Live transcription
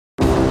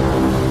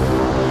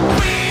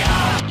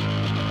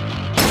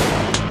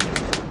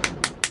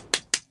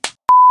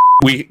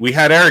we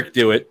had Eric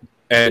do it,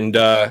 and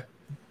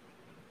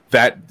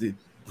that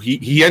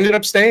he ended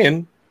up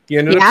staying. He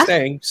ended up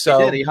staying.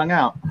 So he hung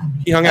out.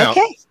 He hung out.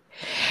 Okay.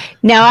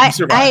 Now I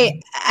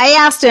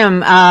asked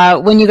him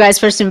when you guys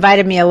first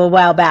invited me a little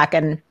while back,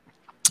 and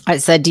I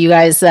said, "Do you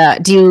guys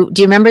do you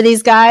remember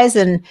these guys?"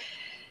 And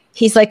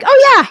he's like,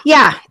 "Oh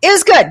yeah, it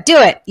was good. Do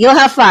it. You'll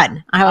have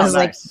fun." I was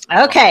like,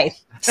 "Okay."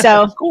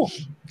 So cool.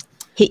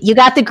 You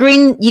got the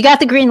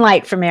green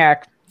light from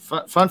Eric.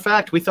 Fun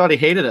fact: we thought he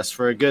hated us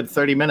for a good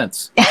 30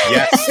 minutes.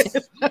 Yes,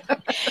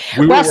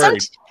 we were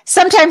worried.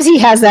 Sometimes he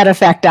has that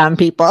effect on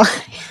people,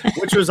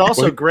 which was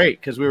also great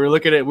because we were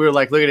looking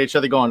at each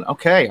other, going,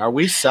 "Okay, are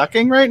we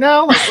sucking right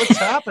now? Like, what's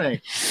happening?"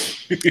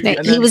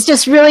 He was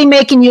just really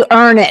making you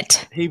earn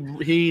it.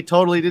 He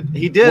totally did.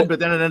 He did, but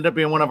then it ended up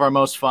being one of our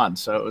most fun.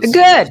 So it was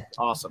good. It was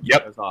awesome.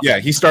 Yep. It was awesome. Yeah.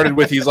 He started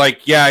with, he's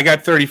like, "Yeah, I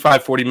got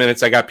 35, 40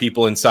 minutes. I got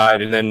people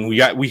inside," and then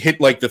we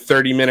hit like the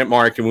 30-minute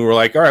mark, and we were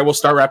like, "All right, we'll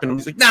start wrapping."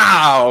 He's like,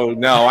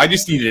 "No, I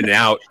just needed an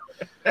out.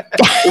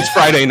 It's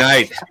Friday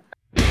night."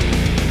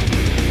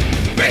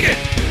 Bacon!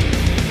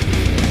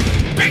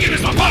 Bacon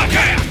is my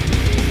podcast!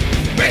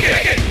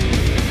 Bacon!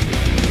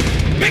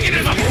 Bacon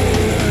is my...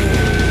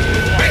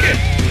 Bacon!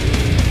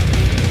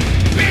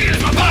 Bacon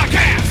is my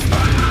podcast!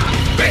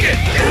 Bacon!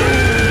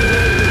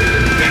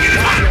 Bacon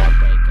is my...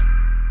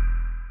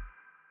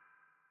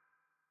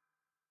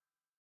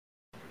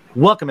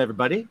 Welcome,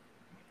 everybody,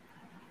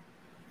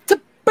 to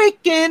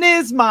Bacon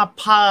is My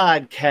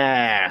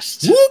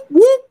Podcast. Whoop,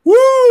 whoop,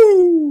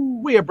 woo!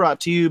 We are brought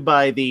to you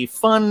by the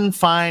fun,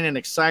 fine, and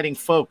exciting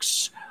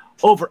folks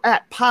over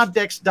at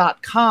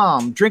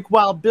poddex.com,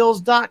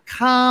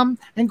 drinkwildbills.com,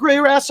 and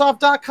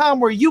grayrassoff.com,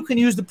 where you can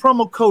use the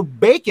promo code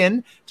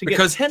BACON to get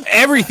 10%.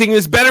 Everything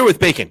is better with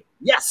bacon.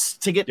 Yes,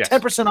 to get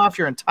 10% off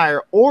your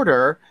entire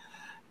order.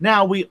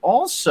 Now, we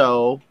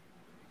also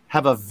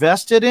have a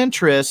vested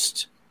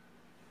interest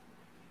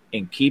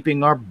in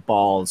keeping our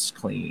balls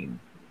clean.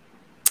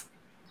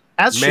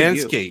 As should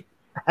Manscaped. You.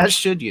 As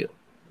should you.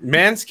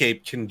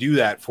 Manscaped can do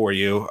that for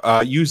you.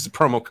 Use the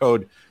promo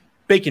code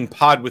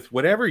BACONPOD with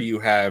whatever you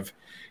have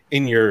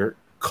in your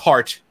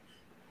cart,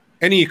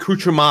 any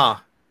accoutrement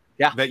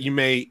that you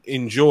may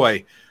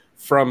enjoy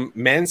from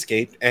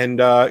Manscaped,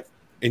 and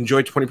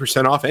enjoy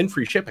 20% off and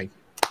free shipping.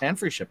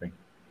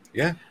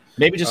 Yeah.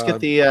 Maybe just get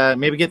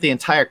the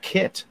entire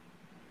kit.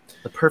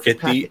 The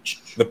perfect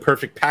package. The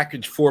perfect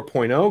package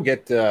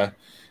 4.0.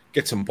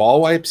 Get some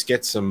ball wipes.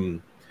 Get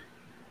some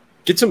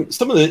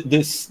of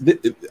this.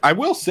 I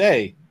will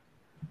say,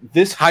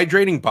 this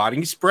hydrating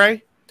body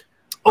spray.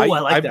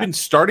 I've been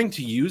starting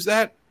to use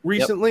that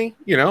recently.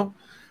 Yep.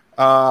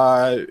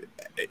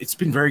 It's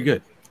been very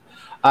good.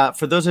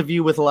 For those of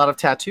you with a lot of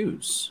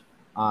tattoos,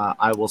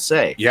 I will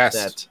say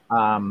that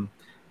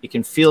you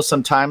can feel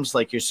sometimes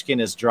like your skin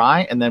is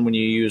dry, and then when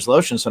you use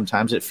lotion,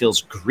 sometimes it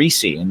feels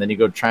greasy, and then you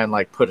go try and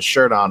like put a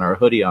shirt on or a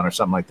hoodie on or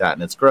something like that,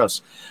 and it's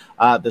gross.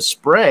 The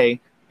spray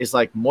is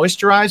like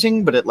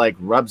moisturizing, but it like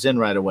rubs in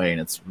right away,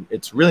 and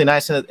it's really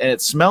nice, and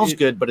it smells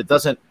good, but it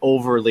doesn't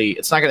overly.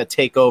 It's not going to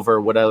take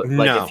over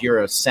like if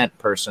you're a scent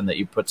person that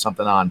you put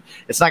something on,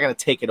 it's not going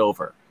to take it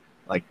over,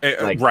 like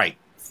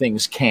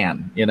things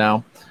can,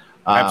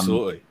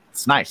 Absolutely,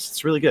 it's nice.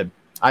 It's really good.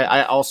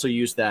 I also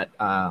use that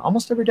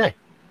almost every day.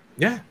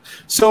 Yeah.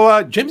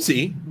 So,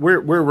 Jimsy, we're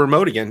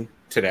remote again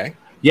today.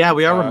 Yeah,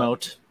 we are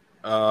remote.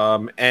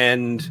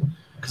 And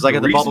because I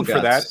got the bubble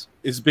for that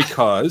is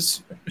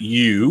because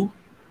you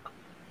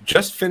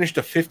just finished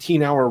a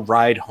 15-hour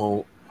ride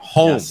home.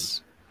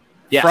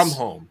 Yes. From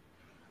home.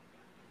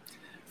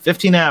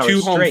 15 hours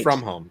to home straight.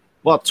 From home.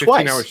 Well,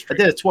 twice. I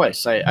did it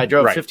twice. I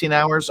drove 15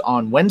 hours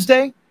on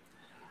Wednesday.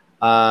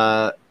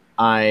 I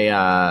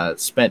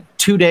spent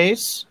 2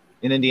 days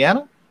in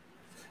Indiana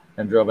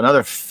and drove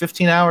another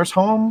 15 hours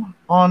home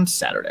on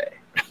Saturday.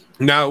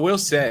 Now, I will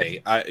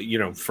say,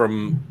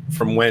 from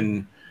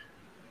when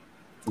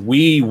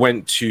we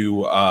went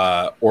to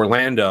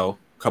Orlando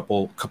a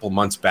couple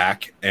months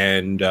back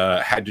and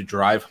had to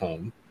drive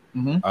home,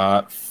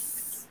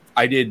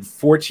 I did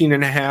 14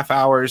 and a half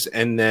hours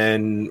and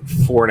then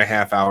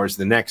 4.5 hours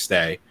the next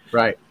day.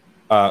 Right.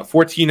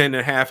 14 and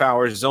a half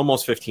hours is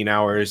almost 15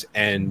 hours,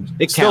 and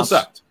it still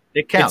sucked.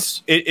 It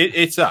counts.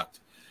 It sucked.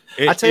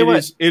 I tell you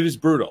what, it is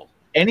brutal.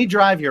 Any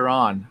drive you're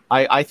on,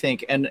 I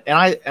think, and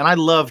I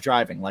love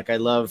driving. Like I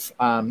love,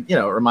 it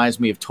reminds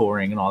me of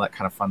touring and all that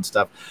kind of fun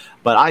stuff.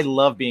 But I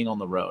love being on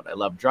the road. I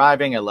love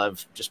driving. I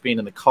love just being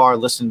in the car,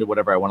 listening to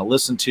whatever I want to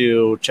listen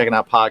to, checking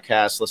out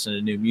podcasts, listening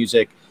to new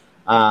music.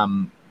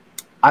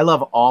 I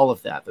love all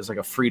of that. There's like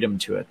a freedom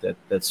to it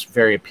that's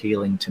very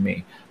appealing to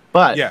me.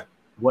 But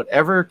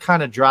whatever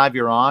kind of drive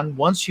you're on,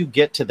 once you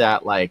get to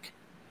that like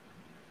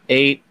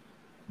 8,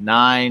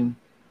 9,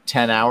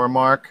 10 hour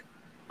mark,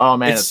 oh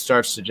man, it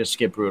starts to just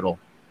get brutal.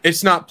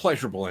 It's not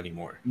pleasurable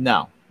anymore.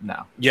 No.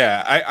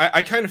 Yeah,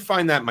 I kind of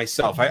find that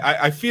myself.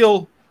 I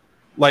feel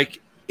like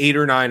 8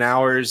 or 9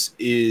 hours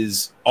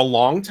is a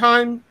long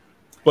time,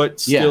 but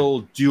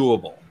still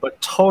doable.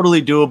 But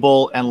totally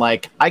doable, and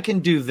like I can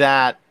do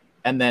that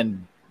and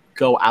then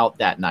go out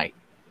that night.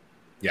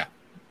 Yeah.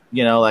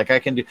 Like I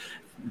can do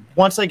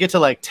once I get to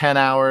like 10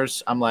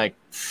 hours, I'm like,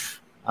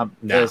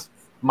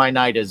 my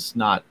night is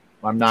not.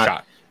 I'm not.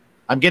 Shot.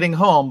 I'm getting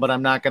home, but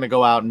I'm not going to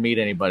go out and meet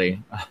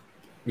anybody.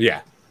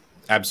 Yeah,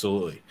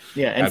 absolutely.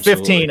 Yeah, and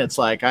Absolutely. 15, it's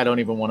like I don't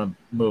even want to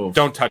move.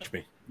 Don't touch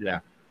me. Yeah.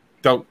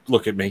 Don't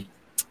look at me.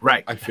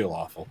 Right. I feel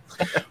awful.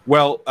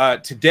 Well,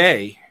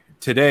 today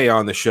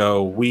on the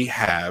show we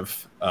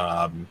have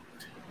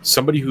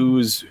somebody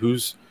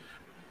who's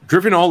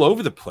driven all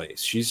over the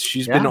place.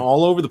 She's been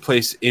all over the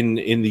place in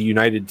the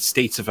United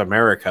States of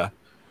America.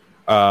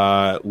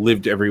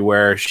 Lived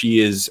everywhere. She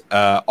is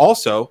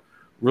also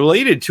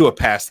related to a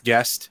past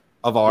guest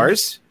of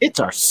ours. It's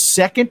our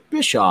second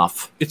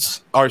Bischoff.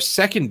 It's our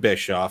second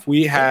Bischoff.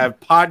 We have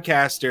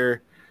podcaster,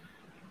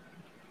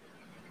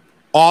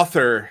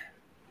 author,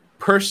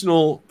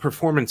 personal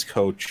performance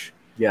coach,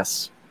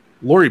 Yes.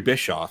 Lori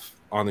Bischoff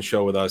on the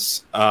show with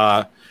us.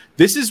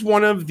 This is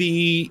one of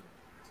the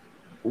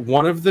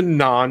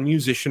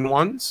non-musician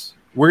ones.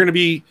 We're going to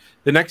be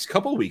the next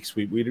couple of weeks.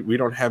 We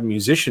don't have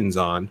musicians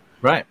on,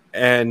 Right.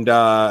 and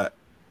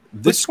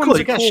this one's cool. a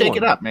You got to cool shake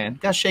one. it up, man.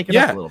 Got to shake it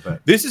up a little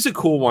bit. This is a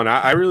cool one.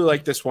 I really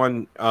like this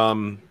one.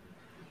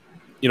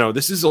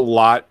 This is a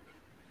lot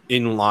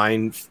in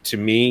line to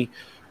me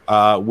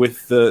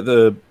with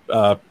the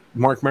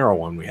Mark Merrill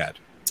one we had.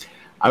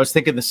 I was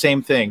thinking the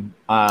same thing.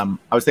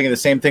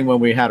 When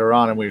we had her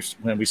on and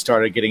when we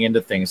started getting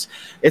into things.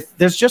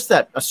 There's just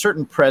a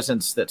certain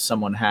presence that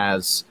someone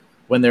has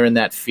when they're in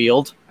that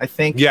field, I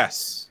think.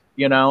 Yes.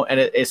 And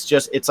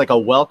it's like a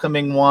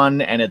welcoming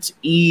one, and it's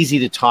easy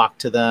to talk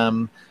to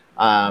them.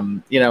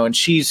 And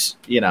she's,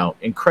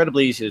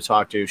 incredibly easy to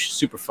talk to. She's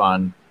super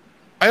fun.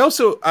 I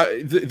also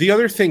the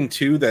other thing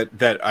too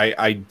that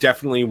I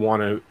definitely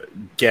want to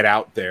get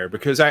out there,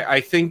 because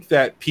I think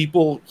that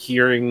people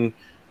hearing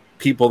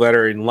people that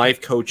are in life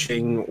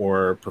coaching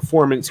or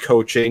performance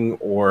coaching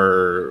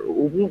or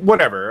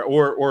whatever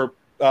or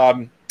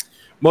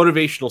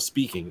motivational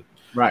speaking,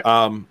 right?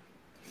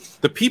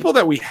 The people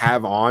that we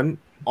have on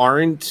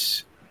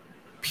aren't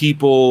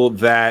people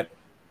that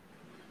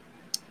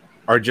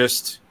are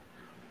just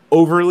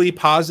overly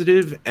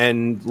positive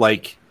and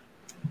like.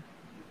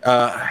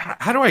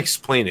 How do I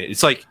explain it?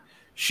 It's like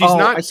she's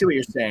not. I see what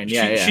you're saying.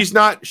 Yeah,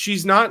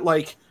 She's not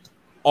like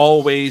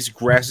always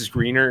grass is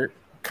greener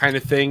kind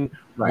of thing.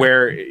 Right.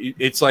 Where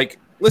it's like,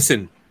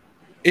 listen,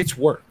 it's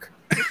work.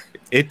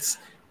 it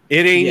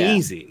ain't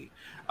easy.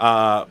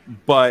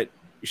 But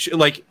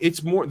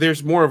it's more.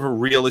 There's more of a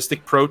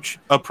realistic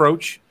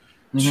approach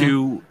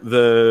to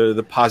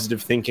the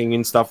positive thinking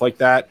and stuff like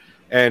that.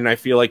 And I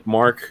feel like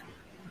Mark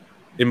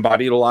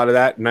embodied a lot of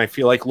that, and I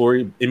feel like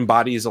Lori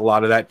embodies a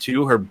lot of that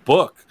too. Her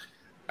book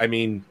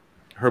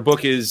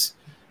is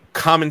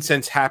Common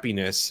Sense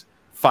Happiness: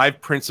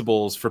 5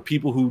 Principles for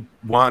People Who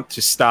Want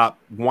to Stop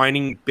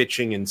Whining,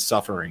 Bitching, and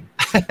Suffering.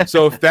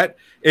 So if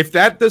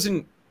that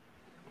doesn't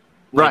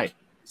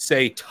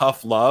say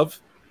tough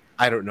love,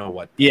 I don't know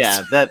what does.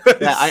 Yeah,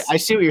 I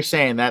see what you're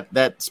saying.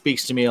 That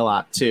speaks to me a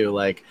lot too.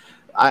 Like,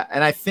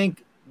 I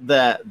think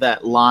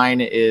that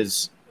line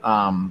is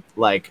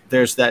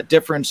there's that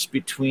difference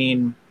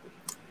between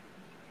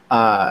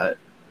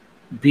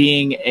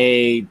being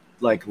a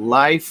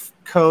life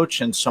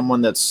coach and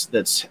someone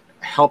that's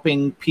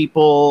helping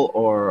people,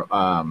 or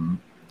and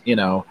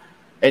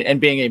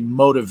being a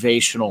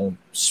motivational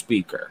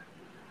speaker.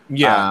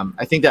 Yeah,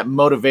 I think that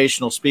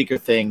motivational speaker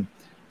thing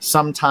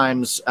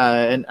sometimes,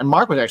 and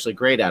Mark was actually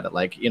great at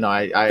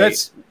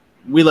it.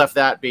 We left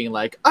that being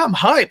like, I'm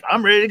hype,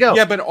 I'm ready to go.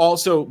 Yeah, but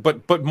also,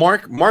 but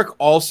Mark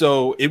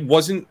also, it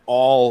wasn't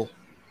all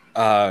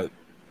good.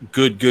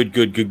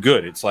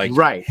 It's like,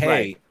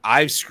 hey,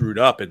 I've screwed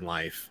up in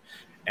life,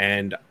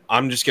 and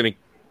I'm just gonna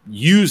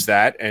use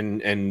that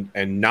and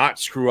not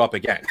screw up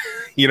again.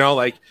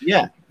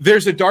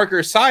 There's a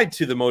darker side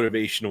to the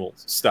motivational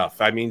stuff.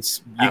 I mean,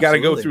 you got to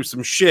go through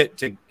some shit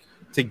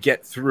to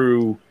get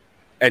through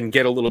and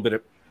get a little bit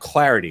of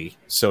clarity,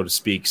 so to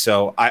speak.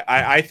 So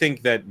I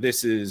think that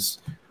this is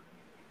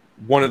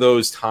one of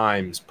those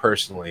times,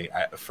 personally,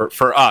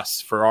 for us,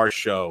 for our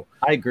show.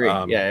 I agree.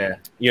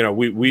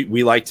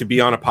 We like to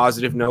be on a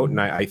positive note, and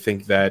I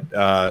think that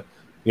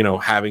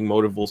having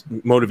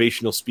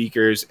motivational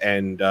speakers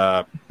and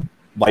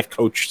life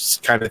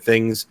coach kind of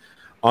things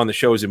on the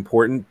show is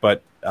important,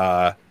 but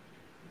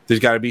there's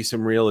got to be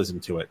some realism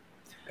to it.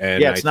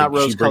 And it's not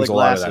rose-colored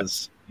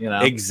glasses.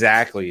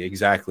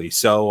 Exactly.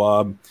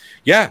 So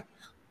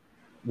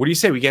what do you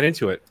say we get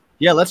into it?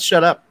 Yeah, let's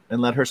shut up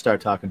and let her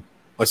start talking.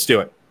 Let's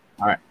do it.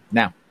 All right.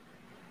 Now.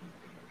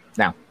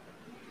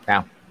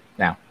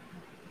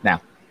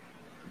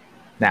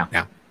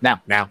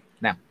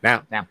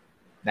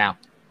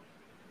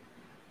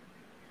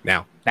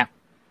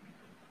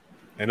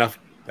 Enough.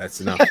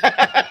 That's enough.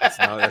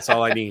 That's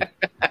all I need.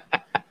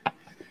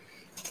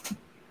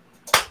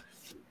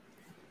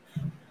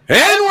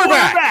 And we're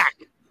back.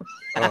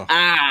 Oh.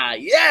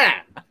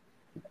 Yeah.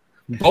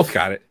 Both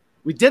got it.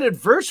 We did it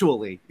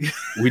virtually.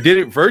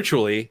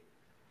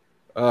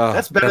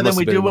 That's better than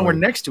we do when we're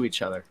next to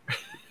each other.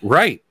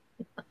 Right.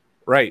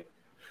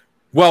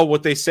 Well,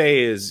 what they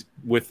say is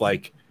with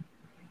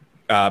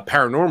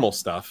paranormal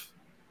stuff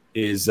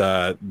is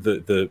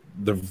the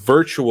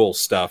virtual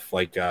stuff,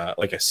 like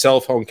a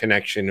cell phone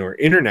connection or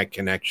internet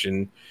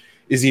connection,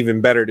 is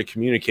even better to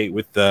communicate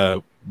with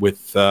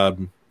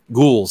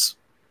ghouls.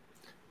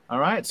 All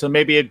right, so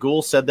maybe a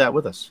ghoul said that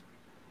with us.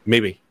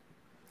 Maybe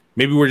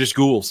we're just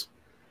ghouls.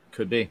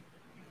 Could be.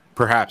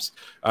 Perhaps.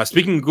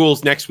 Speaking of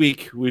ghouls, next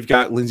week we've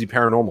got Lindsay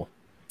Paranormal.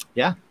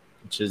 Yeah,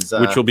 which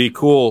will be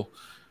cool.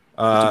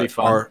 Be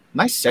fun. Our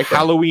nice segue.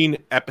 Halloween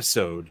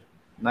episode,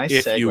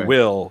 if segue. you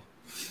will.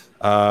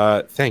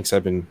 Thanks.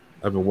 I've been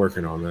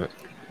working on that.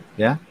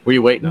 Yeah. Were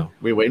you waiting? No.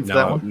 Were you waiting for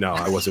that one? No,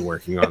 I wasn't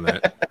working on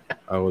that.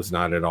 I was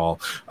not at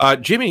all.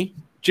 Jimmy.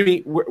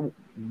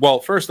 Well,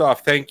 first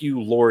off, thank you,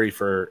 Lori,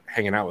 for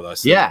hanging out with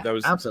us. Yeah, that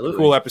was absolutely a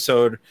cool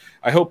episode.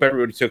 I hope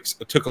everybody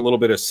took a little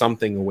bit of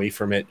something away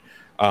from it.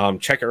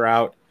 Check her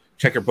out.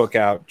 Check her book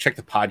out. Check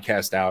the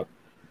podcast out.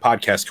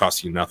 Podcast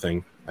costs you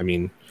nothing. I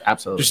mean,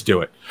 absolutely, just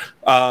do it.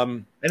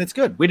 And it's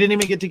good. We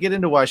didn't even get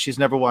into why she's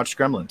never watched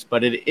Gremlins,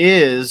 but it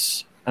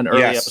is an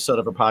early episode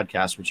of her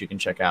podcast, which you can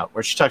check out,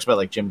 where she talks about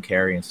like Jim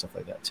Carrey and stuff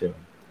like that too.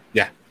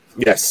 Yeah.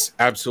 Yes,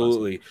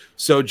 absolutely.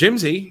 So,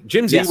 Jimsy,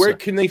 yes, where sir.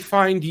 can they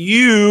find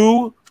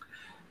you?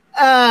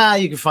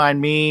 You can find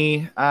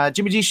me,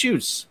 Jimmy G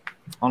Shoots,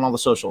 on all the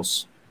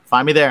socials.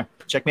 Find me there.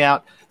 Check me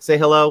out. Say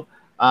hello.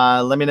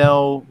 Let me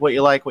know what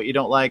you like, what you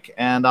don't like,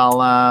 and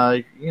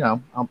I'll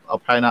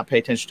probably not pay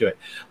attention to it.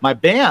 My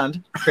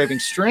band, Craving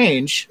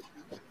Strange,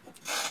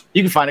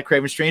 you can find at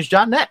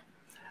cravenstrange.net.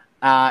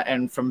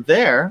 And from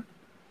there,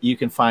 you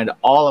can find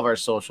all of our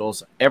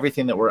socials,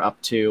 everything that we're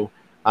up to,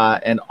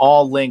 and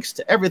all links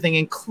to everything,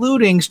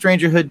 including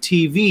Strangerhood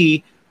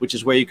TV, which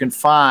is where you can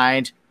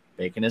find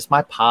Bacon Is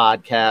My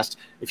Podcast.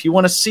 If you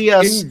want to see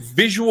us in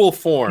visual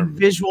form,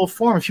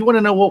 if you want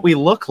to know what we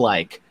look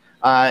like,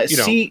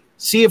 see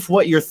if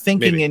what you're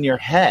thinking in your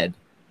head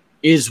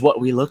is what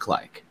we look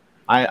like.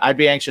 I'd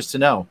be anxious to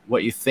know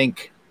what you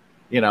think,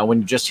 when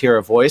you just hear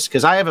a voice,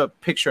 because I have a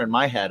picture in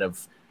my head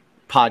of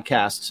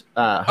podcast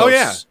hosts. Oh,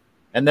 yeah.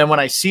 And then when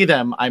I see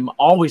them, I'm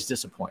always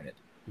disappointed.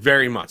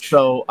 Very much.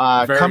 So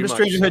come to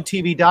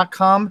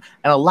strangerhoodtv.com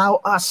and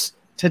allow us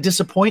to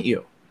disappoint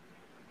you.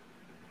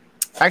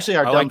 Actually,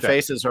 our dumb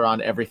faces are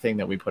on everything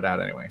that we put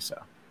out anyway.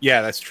 So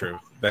yeah, that's true.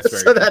 That's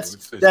very so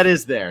true. that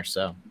is there.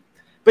 So,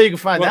 but you can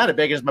find that at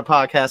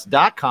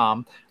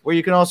baconismypodcast.com, where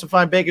you can also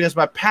find Bacon Is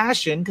My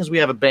Passion, because we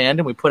have a band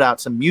and we put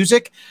out some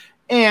music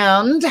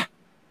and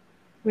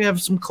we have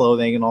some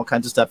clothing and all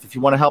kinds of stuff. If you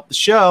want to help the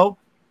show,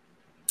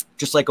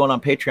 just like going on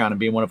Patreon and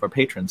being one of our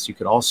patrons, you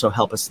could also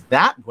help us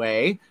that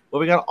way, where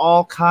we got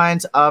all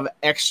kinds of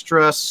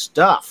extra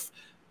stuff.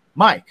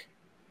 Mike,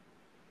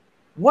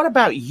 what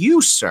about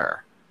you,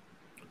 sir?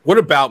 What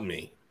about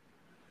me?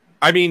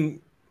 I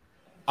mean,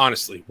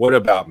 honestly, what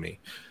about me?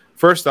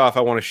 First off,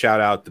 I want to shout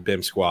out the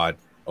BIM Squad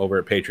over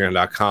at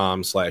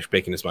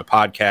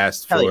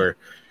patreon.com/baconismypodcast for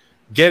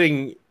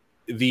getting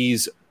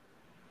these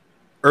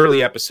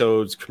early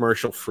episodes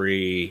commercial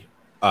free,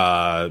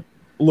 a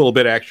little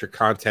bit of extra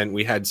content.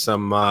 We had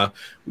some,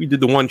 we did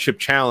the one chip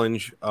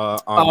challenge on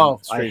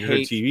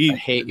Strangerhood TV. I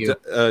hate you.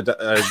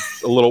 A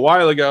little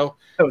while ago.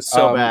 That was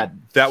so bad.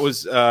 That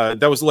was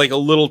like a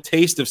little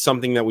taste of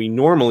something that we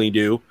normally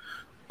do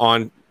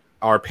on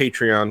our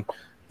Patreon.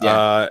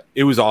 Yeah.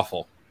 It was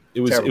awful. It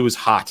was Terrible. It was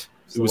hot.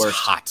 It was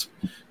hot.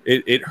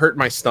 It hurt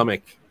my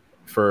stomach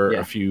for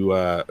a few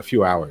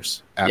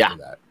hours after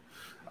that.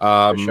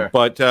 For sure.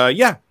 But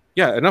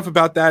enough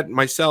about that.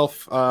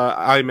 Myself,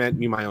 I'm at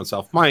Me My Own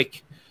Self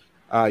Mike.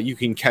 You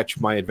can catch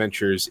my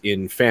adventures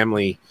in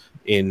family,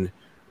 in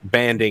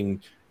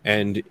banding,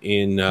 and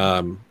in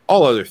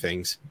all other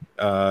things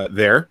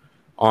there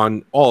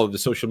on all of the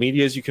social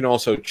medias. You can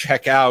also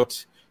check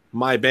out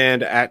my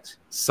band at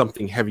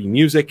Something Heavy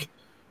Music.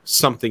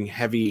 Something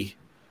Heavy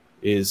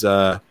is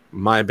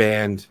my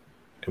band,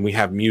 and we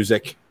have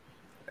music,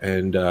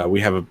 and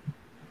we have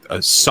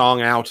a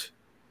song out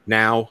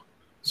now.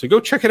 So go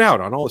check it out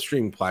on all the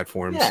streaming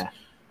platforms. Yeah,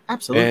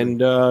 absolutely.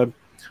 And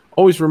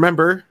always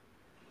remember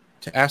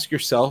to ask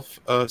yourself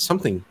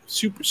something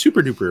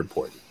super duper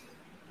important.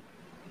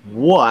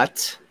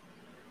 What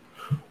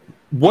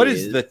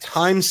is the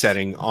time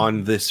setting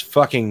on this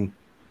fucking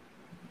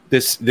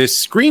this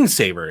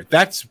screensaver?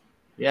 That's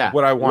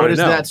what I want to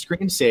know. What is that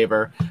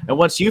screensaver? And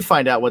once you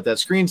find out what that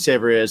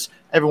screensaver is,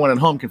 everyone at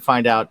home can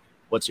find out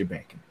what's your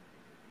bacon.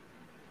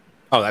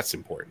 Oh, that's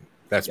important.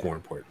 That's more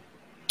important.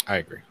 I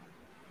agree.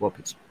 Well,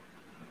 pizza.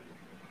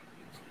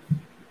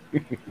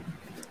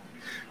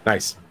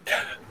 Nice.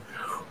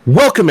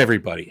 Welcome,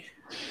 everybody.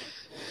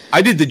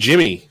 I did the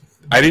Jimmy.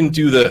 I didn't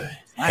do the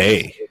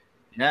hey.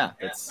 Yeah.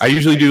 I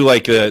usually do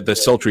like the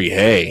sultry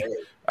hey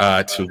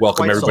to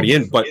welcome everybody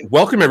in. But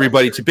welcome,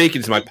 everybody, to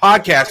Bacon Is My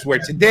Podcast, where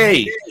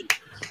today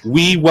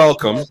we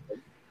welcome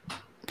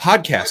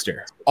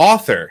podcaster,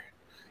 author,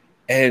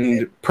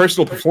 and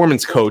personal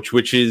performance coach,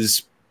 which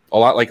is a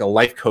lot like a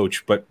life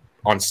coach, but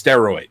on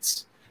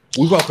steroids.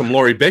 We welcome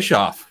Lori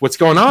Bischoff. What's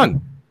going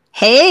on?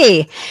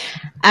 Hey,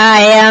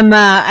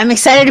 I'm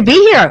excited to be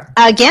here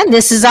again.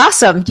 This is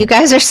awesome. You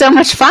guys are so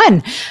much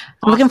fun.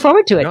 I'm looking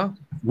forward to it. No,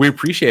 We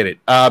appreciate it.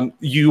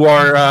 You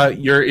are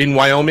you're in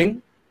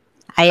Wyoming.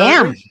 I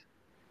am.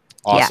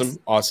 Awesome, Yes.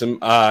 awesome.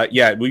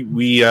 Yeah,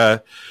 we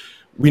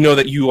know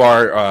that you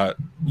are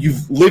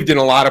you've lived in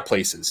a lot of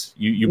places.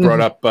 You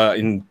brought up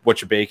in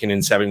What You Baking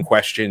in 7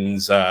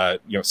 Questions.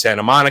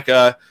 Santa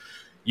Monica.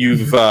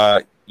 You've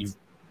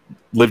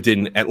lived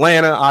in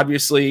Atlanta,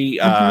 obviously.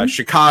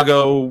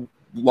 Chicago,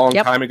 long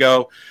time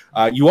ago.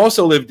 You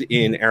also lived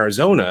in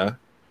Arizona.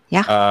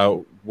 Yeah.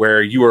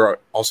 Where you were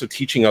also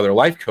teaching other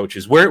life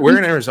coaches. Where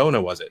in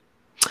Arizona was it?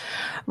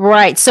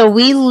 Right. So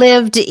we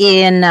lived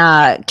in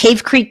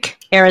Cave Creek,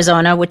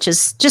 Arizona, which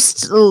is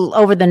just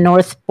over the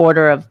north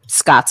border of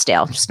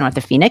Scottsdale, just north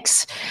of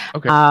Phoenix.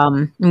 Okay.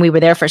 And we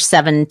were there for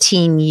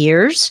 17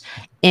 years.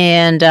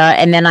 And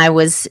then I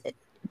was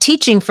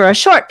teaching for a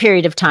short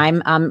period of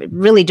time,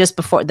 really just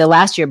before the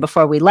last year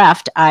before we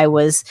left. I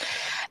was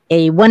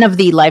one of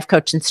the life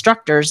coach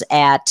instructors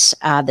at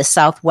the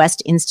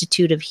Southwest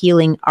Institute of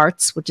Healing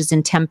Arts, which is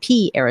in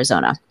Tempe,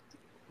 Arizona.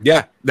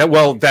 Yeah,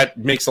 that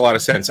makes a lot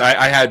of sense.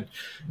 I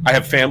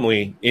have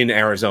family in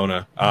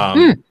Arizona.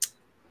 I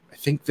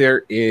think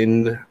they're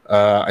in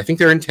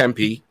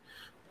Tempe,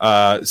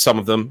 some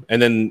of them,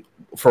 and then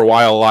for a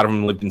while, a lot of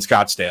them lived in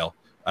Scottsdale.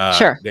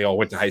 Sure, they all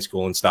went to high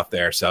school and stuff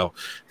there. So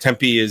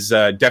Tempe is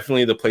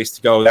definitely the place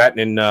to go. That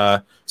and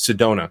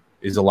Sedona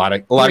is a lot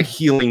of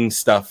healing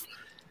stuff.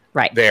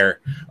 Right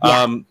there.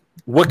 Yeah.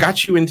 What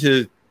got you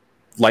into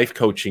life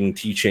coaching,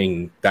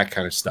 teaching, that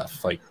kind of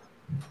stuff? Like,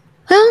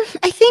 well,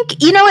 I think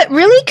it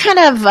really kind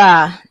of.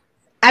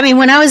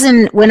 When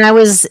I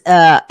was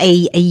a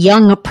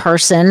young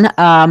person, when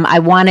I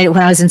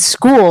was in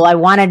school, I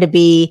wanted to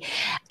be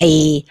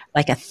a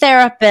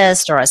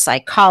therapist or a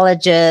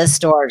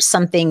psychologist or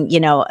something,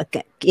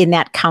 in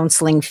that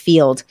counseling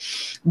field,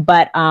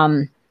 but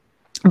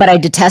I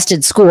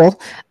detested school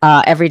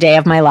every day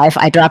of my life.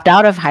 I dropped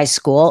out of high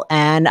school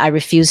and I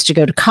refused to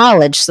go to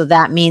college. So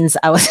that means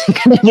I wasn't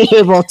going to be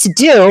able to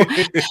do.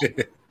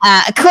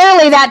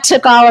 Clearly, that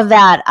took all of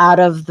that out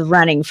of the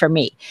running for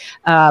me.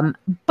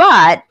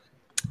 But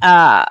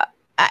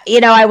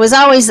I was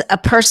always a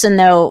person,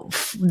 though,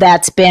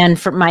 that's been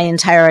for my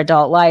entire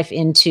adult life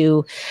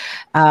into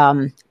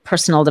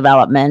personal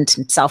development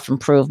and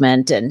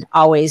self-improvement, and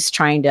always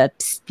trying to,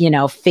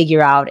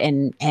 figure out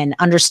and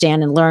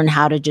understand and learn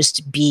how to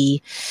just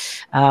be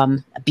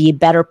a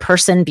better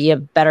person, be a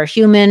better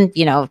human,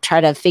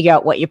 try to figure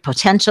out what your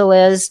potential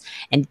is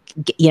and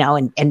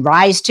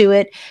rise to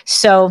it.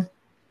 So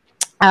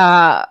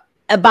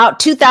about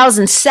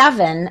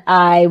 2007,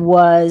 I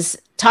was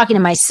talking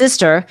to my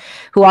sister,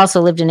 who also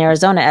lived in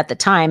Arizona at the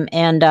time,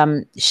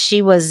 and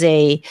she was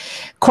she'd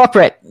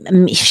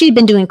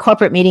been doing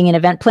corporate meeting and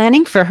event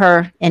planning for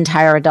her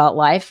entire adult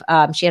life.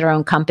 She had her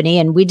own company,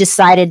 and we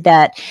decided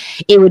that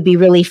it would be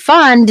really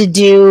fun to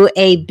do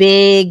a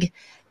big,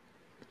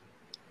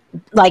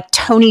 like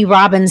Tony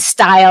Robbins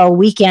style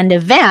weekend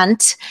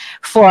event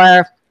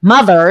for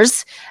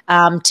mothers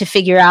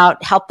to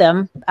help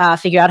them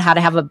figure out how to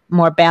have a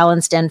more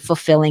balanced and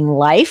fulfilling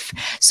life.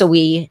 So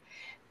we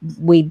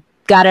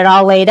got it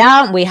all laid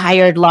out. We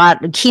hired a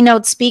lot of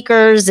keynote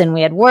speakers and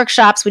we had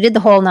workshops. We did the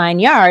whole 9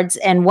 yards.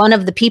 And one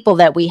of the people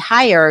that we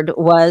hired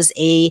was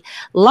a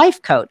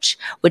life coach,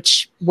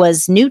 which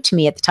was new to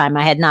me at the time.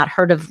 I had not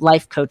heard of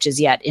life coaches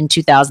yet in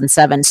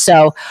 2007.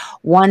 So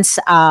once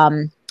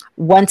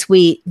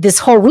this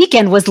whole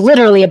weekend was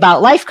literally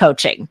about life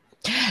coaching.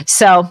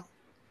 So,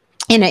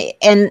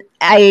 and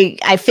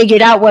I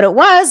figured out what it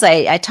was.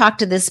 I talked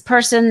to this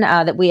person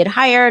that we had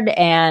hired,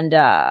 and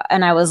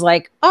I was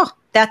like, oh,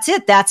 that's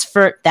it.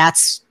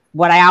 That's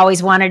what I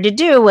always wanted to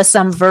do, was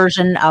some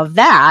version of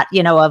that,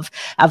 of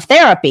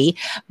therapy.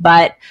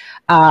 But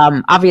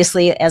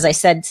obviously, as I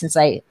said, since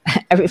I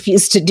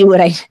refused to do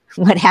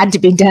what had to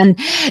be done,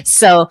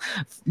 so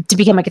to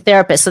become like a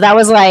therapist. So that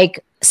was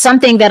like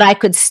something that I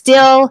could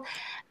still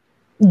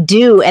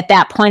do at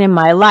that point in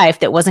my life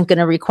that wasn't going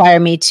to require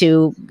me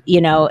to,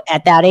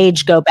 at that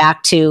age, go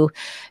back to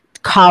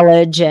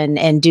college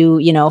and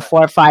do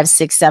 4, 5,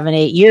 6, 7,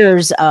 8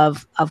 years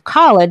of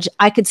college.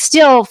 I could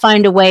still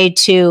find a way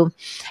to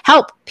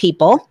help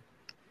people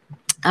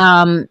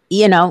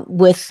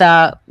with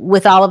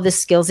all of the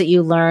skills that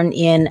you learn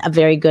in a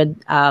very good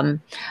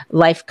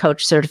life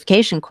coach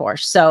certification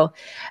course. So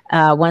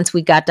once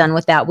we got done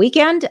with that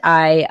weekend,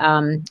 I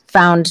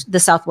found the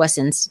Southwest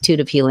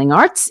Institute of Healing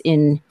Arts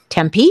in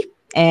Tempe,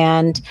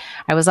 and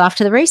I was off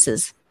to the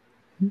races.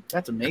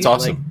 That's amazing. That's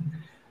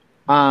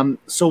awesome.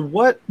 So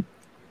what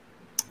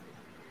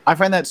I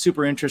find that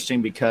super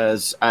interesting,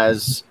 because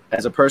as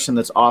a person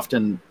that's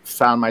often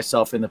found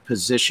myself in the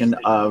position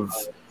of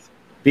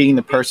being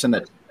the person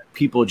that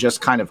people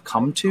just kind of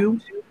come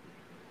to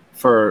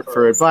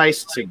for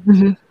advice,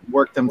 to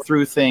work them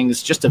through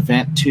things, just to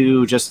vent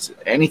to, just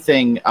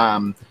anything,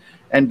 and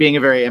being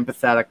a very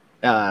empathetic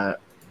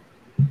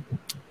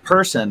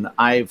person,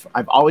 I've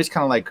always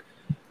kind of like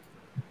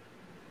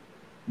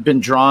been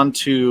drawn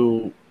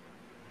to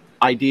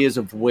ideas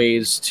of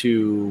ways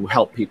to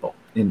help people,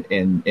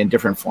 in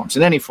different forms,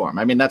 in any form.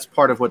 I mean, that's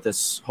part of what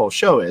this whole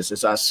show is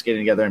us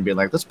getting together and being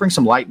like, let's bring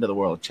some light into the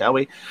world, shall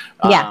we?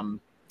 Yeah.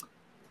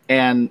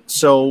 And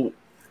so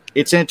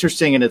it's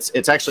interesting, and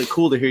it's actually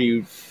cool to hear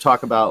you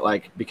talk about,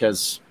 like,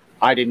 because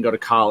I didn't go to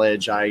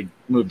college. I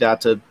moved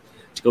out to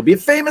go be a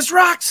famous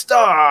rock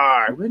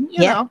star. You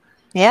know,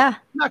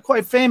 not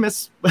quite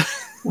famous.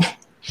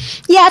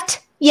 Yet,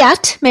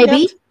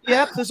 maybe.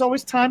 Yep, there's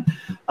always time.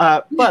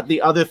 But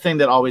the other thing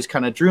that always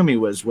kind of drew me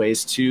was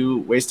ways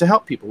to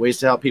help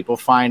people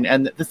find.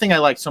 And the thing I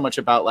like so much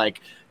about like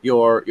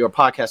your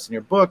podcast and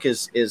your book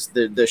is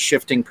the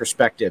shifting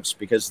perspectives,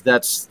 because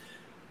that's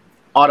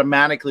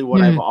automatically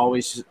what I've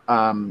always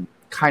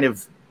kind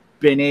of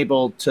been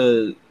able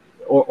to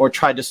or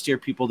tried to steer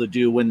people to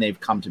do when they've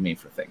come to me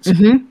for things.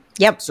 Mm-hmm.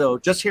 Yep. So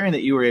just hearing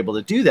that you were able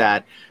to do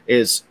that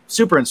is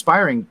super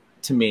inspiring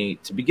to me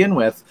to begin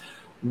with.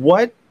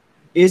 What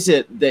is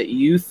it that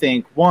you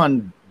think,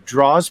 one,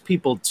 draws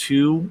people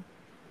to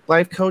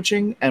life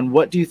coaching, and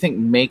what do you think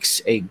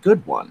makes a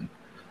good one?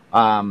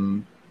 How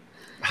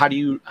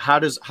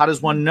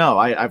does one know?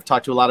 I've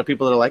talked to a lot of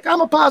people that are like,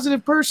 I'm a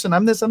positive person,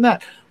 I'm this, I'm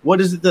that.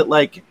 What is it that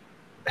like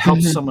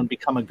helps someone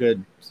become a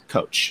good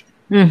coach?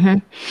 Mm-hmm.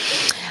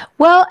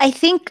 Well, I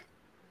think,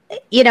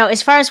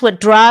 as far as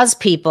what draws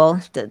people,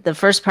 the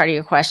first part of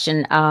your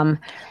question,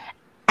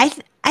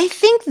 I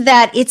think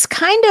that it's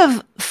kind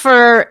of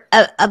for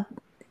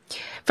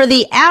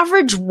the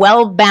average,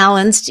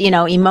 well-balanced,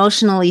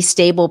 emotionally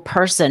stable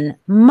person,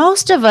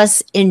 most of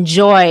us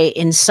enjoy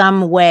in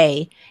some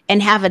way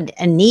and have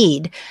a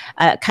need,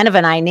 kind of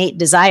an innate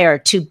desire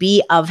to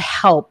be of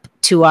help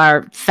to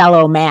our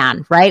fellow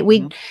man, right?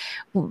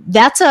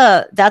 That's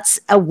a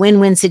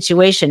win-win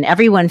situation.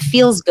 Everyone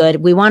feels good.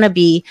 We want to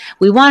be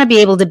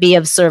able to be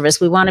of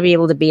service. We want to be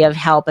able to be of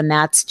help. And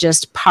that's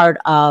just part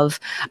of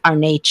our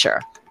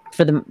nature.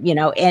 For them,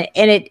 and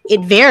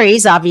it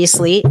varies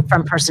obviously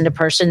from person to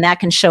person. That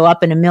can show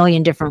up in a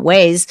million different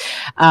ways.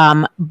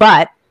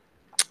 But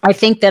I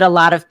think that a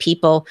lot of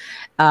people,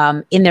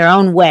 in their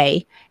own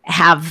way,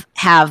 have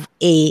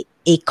a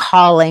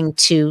calling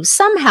to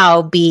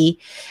somehow be.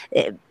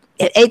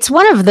 It's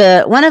one of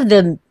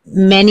the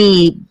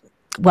many.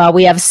 Well,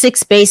 we have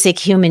 6 basic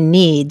human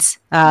needs.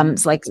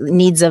 It's like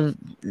needs of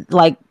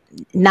like.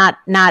 Not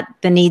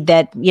the need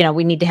that,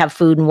 we need to have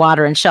food and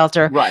water and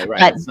shelter, right.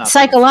 But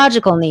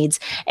psychological needs.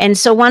 And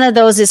so one of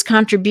those is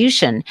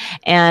contribution.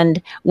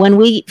 And when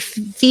we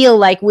feel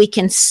like we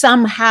can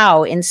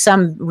somehow, in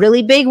some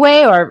really big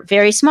way or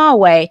very small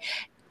way,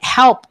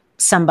 help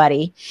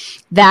somebody,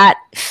 that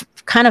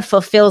kind of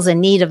fulfills a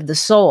need of the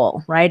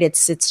soul, right?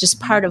 It's just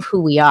part of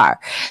who we are.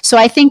 So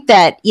I think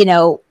that,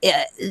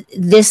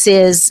 this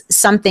is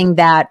something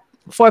that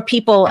for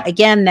people,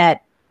 again,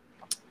 that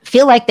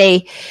feel like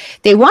they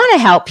want to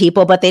help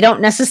people, but they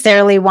don't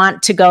necessarily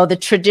want to go the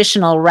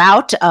traditional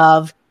route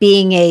of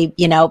being a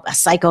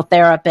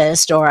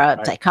psychotherapist or a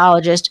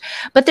psychologist,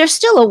 but there's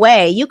still a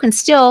way. You can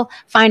still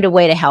find a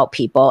way to help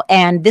people.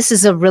 And this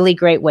is a really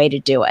great way to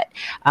do it.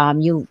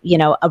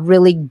 A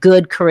really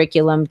good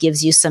curriculum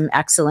gives you some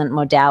excellent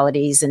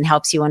modalities and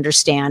helps you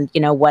understand,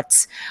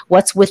 what's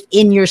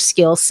within your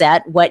skill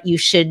set, what you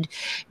should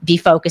be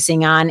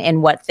focusing on,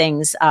 and what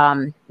things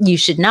you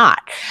should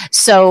not.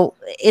 So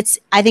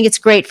I think it's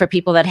great for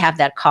people that have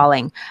that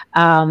calling.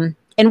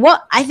 And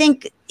what I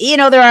think,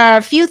 there are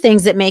a few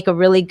things that make a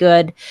really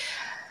good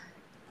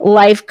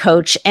life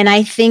coach. And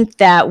I think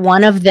that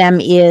one of them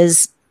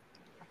is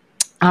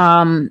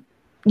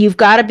you've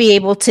got to be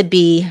able to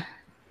be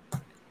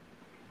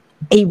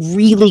a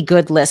really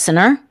good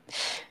listener.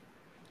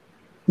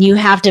 You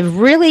have to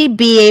really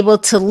be able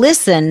to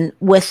listen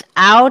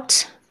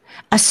without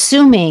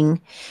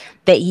assuming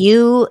that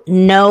you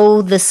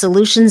know the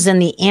solutions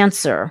and the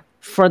answer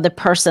for the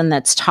person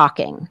that's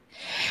talking.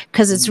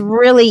 Because it's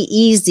really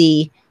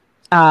easy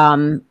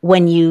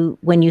when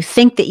you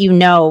think that you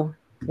know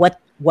what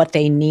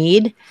they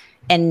need,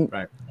 and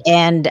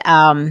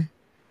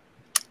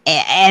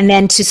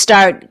then to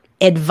start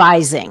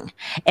advising,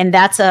 and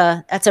that's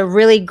a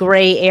really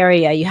gray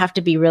area. You have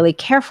to be really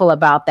careful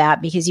about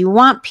that, because you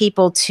want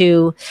people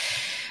you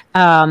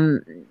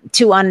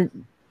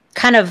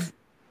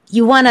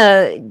want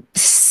to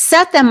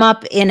set them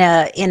up in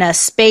a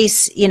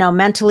space,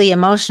 mentally,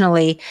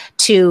 emotionally,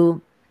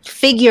 to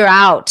figure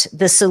out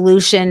the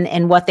solution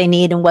and what they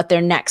need and what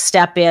their next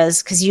step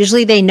is, because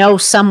usually they know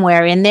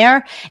somewhere in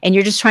there, and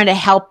you're just trying to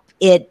help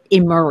it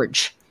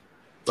emerge.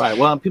 Right.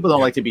 Well, people don't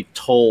like to be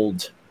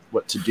told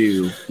what to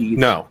do either.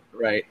 No.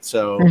 Right.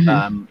 So,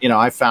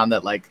 I found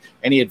that like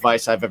any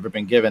advice I've ever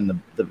been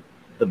given,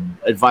 the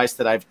advice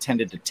that I've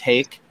tended to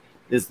take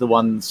is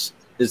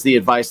the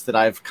advice that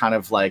I've kind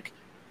of like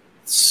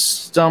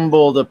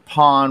stumbled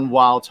upon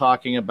while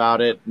talking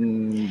about it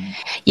and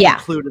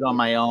included on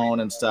my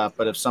own and stuff.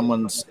 But if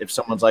someone's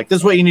like, this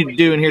is what you need to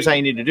do and here's how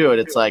you need to do it,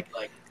 it's like,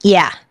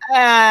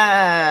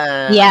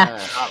 Yeah.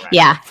 Right.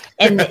 Yeah.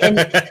 And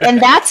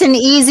that's an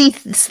easy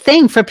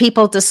thing for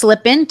people to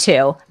slip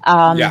into.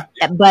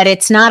 But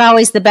it's not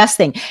always the best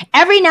thing.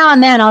 Every now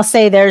and then I'll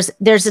say there's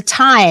a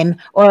time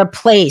or a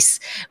place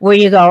where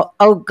you go,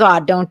 oh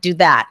God, don't do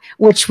that,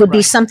 which would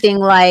be something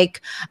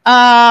like,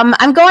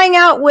 I'm going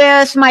out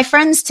with my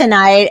friends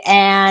tonight.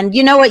 And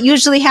you know what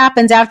usually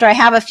happens after I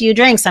have a few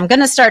drinks? I'm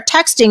going to start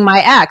texting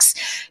my ex.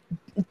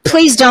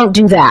 Please don't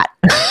do that.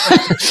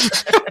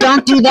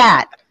 Don't do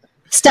that.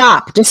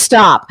 Stop, just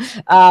stop.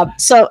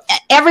 So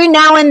every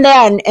now and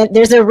then,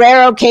 there's a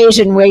rare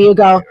occasion where you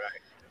go,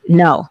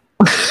 no.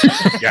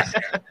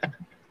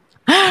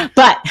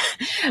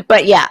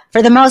 But yeah,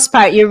 for the most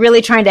part, you're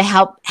really trying to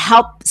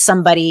help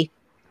somebody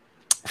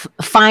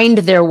find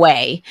their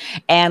way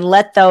and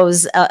let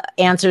those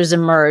answers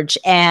emerge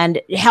and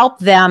help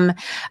them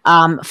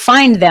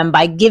find them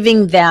by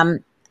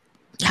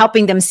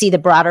helping them see the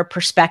broader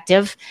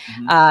perspective,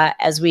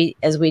 as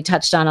we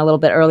touched on a little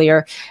bit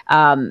earlier,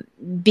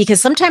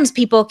 because sometimes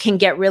people can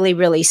get really,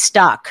 really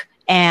stuck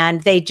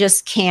and they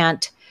just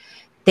can't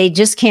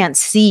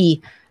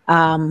see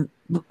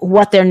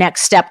what their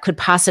next step could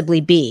possibly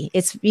be.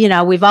 It's,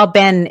 we've all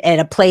been at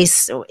a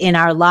place in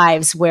our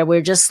lives where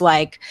we're just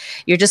like,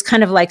 you're just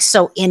kind of like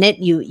so in it,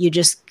 you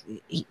just,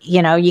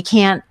 you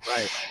can't,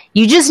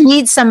 you just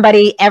need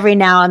somebody every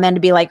now and then to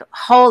be like,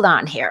 hold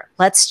on here.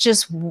 Let's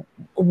just,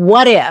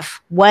 what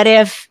if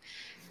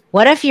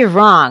you're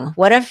wrong?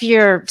 What if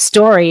your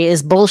story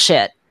is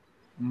bullshit?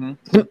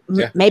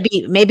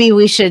 Mm-hmm. Maybe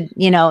we should,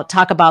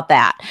 talk about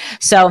that.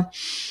 So,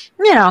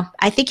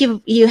 I think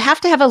you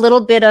have to have a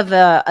little bit of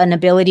an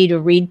ability to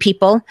read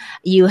people.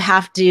 You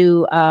have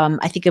to,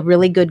 I think a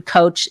really good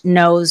coach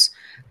knows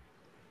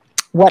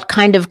what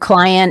kind of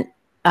client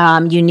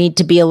you need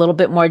to be a little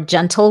bit more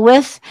gentle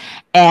with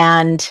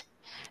and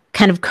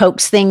kind of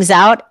coax things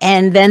out.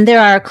 And then there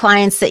are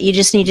clients that you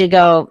just need to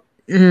go,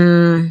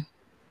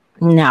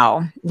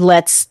 no,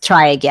 let's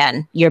try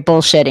again. You're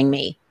bullshitting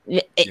me.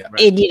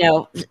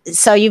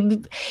 So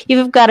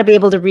you've got to be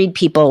able to read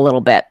people a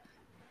little bit.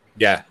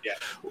 Yeah.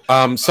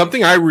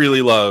 Something I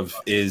really love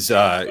is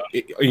on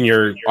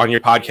your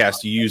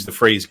podcast, you use the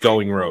phrase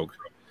 "going rogue,"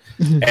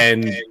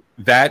 and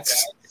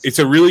it's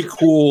a really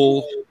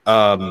cool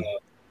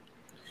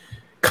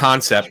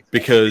concept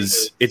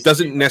because it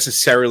doesn't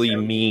necessarily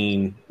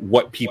mean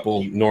what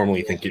people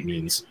normally think it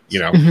means.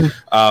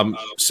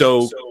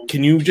 So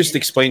can you just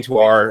explain to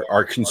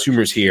our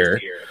consumers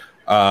here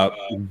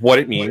what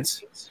it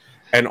means,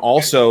 and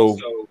also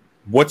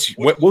what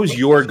was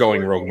your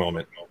going rogue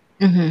moment?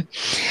 Mm-hmm.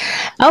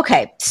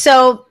 Okay.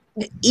 So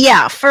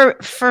yeah,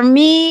 for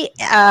me,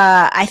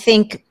 I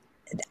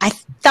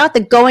thought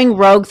the going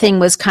rogue thing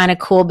was kind of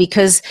cool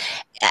because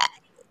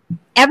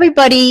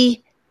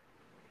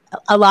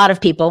a lot of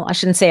people, I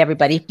shouldn't say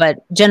everybody,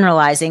 but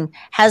generalizing,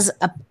 has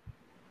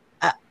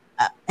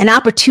an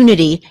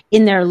opportunity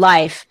in their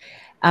life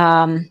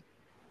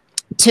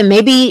to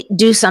maybe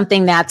do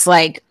something that's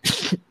like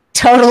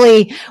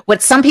totally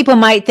what some people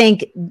might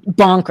think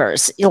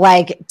bonkers.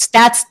 Like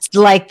that's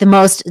like the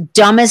most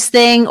dumbest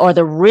thing or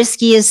the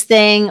riskiest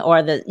thing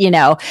or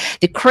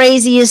the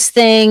craziest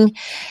thing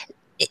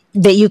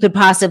that you could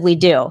possibly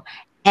do.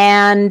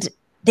 And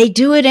they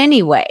do it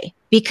anyway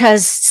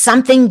because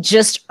something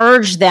just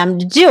urged them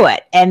to do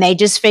it. And they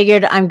just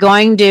figured, I'm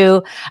going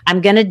to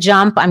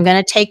jump. I'm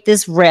going to take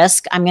this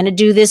risk. I'm going to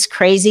do this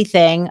crazy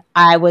thing.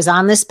 I was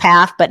on this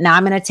path, but now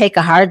I'm going to take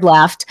a hard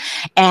left.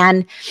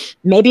 And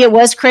maybe it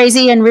was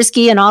crazy and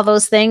risky and all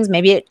those things.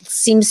 Maybe it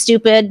seemed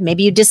stupid.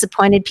 Maybe you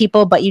disappointed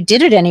people, but you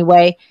did it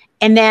anyway.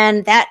 And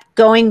then that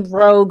going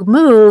rogue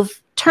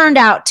move turned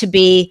out to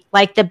be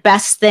like the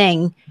best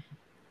thing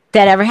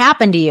that ever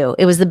happened to you.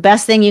 It was the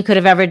best thing you could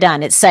have ever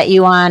done. It set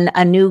you on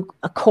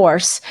a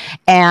course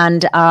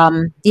and,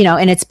 and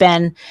it's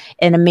been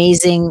an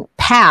amazing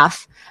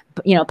path,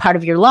 part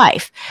of your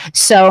life.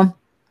 So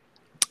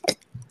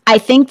I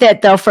think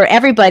that though, for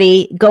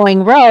everybody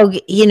going rogue,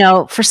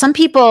 for some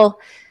people,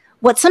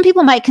 what some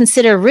people might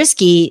consider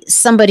risky,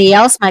 somebody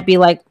else might be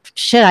like,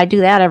 shit, I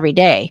do that every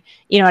day.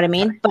 You know what I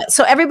mean? But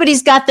so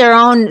everybody's got their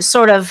own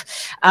sort of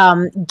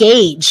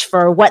gauge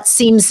for what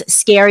seems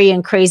scary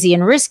and crazy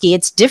and risky.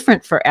 It's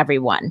different for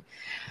everyone.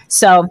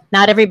 So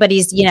not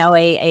everybody's,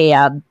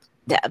 a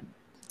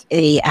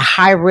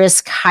high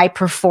risk, high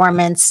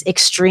performance,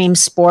 extreme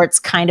sports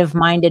kind of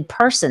minded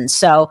person.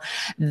 So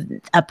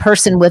a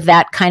person with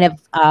that kind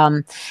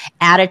of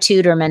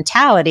attitude or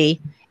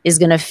mentality is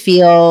going to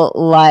feel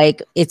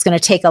like it's going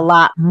to take a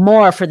lot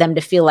more for them to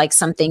feel like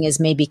something is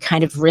maybe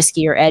kind of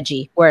risky or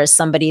edgy. Whereas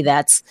somebody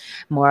that's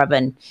more of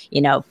an,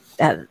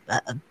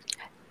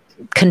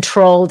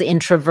 controlled,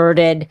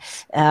 introverted,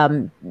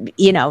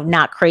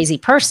 not crazy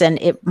person,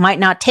 it might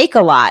not take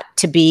a lot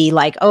to be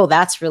like, oh,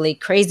 that's really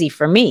crazy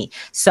for me.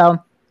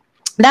 So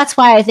that's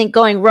why I think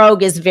going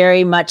rogue is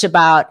very much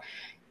about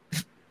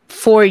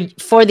for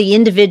the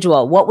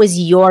individual. What was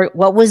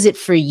it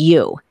for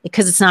you?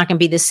 Because it's not going to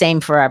be the same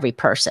for every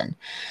person.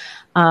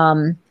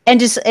 And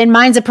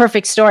mine's a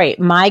perfect story.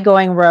 My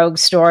going rogue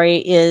story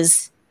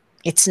is,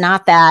 it's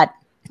not that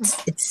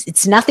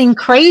it's nothing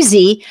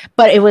crazy,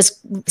 but it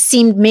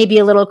seemed maybe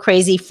a little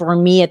crazy for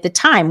me at the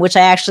time, which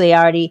I actually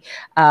already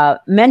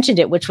mentioned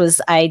it, which was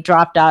I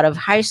dropped out of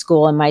high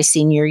school in my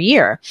senior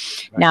year.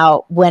 Right.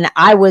 Now, when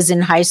I was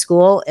in high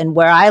school and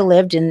where I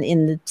lived in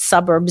the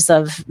suburbs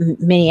of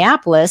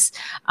Minneapolis,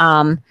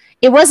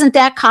 it wasn't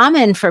that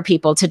common for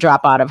people to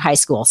drop out of high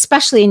school,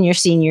 especially in your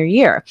senior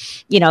year.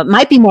 You know, it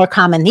might be more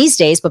common these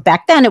days, but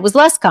back then it was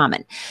less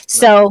common. Right.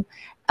 So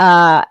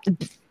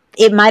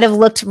it might have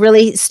looked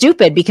really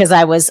stupid because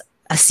I was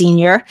a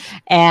senior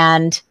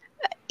and,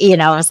 you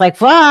know, I was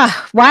like, wow,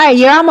 why?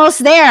 You're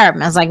almost there. I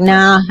was like,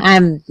 no,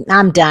 I'm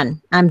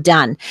done. I'm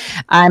done.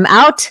 I'm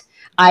out.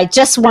 I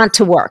just want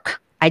to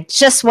work. I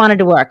just wanted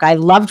to work. I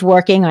loved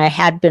working. I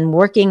had been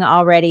working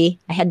already.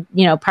 I had,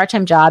 you know,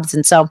 part-time jobs.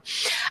 And so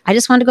I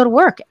just wanted to go to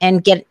work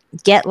and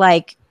get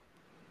like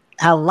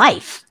a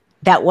life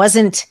that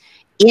wasn't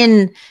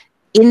in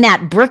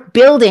that brick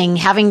building,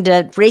 having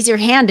to raise your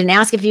hand and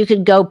ask if you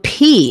could go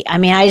pee. I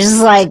mean, I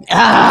just like,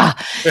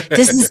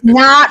 this is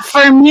not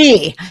for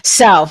me.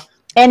 So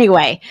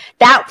anyway,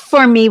 that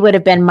for me would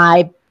have been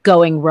my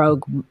going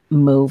rogue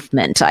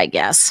movement, I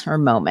guess, or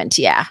moment.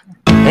 Yeah.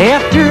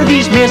 After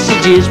these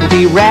messages, we'll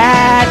be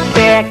right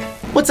back.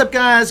 What's up,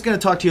 guys? Going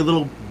to talk to you a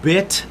little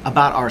bit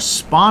about our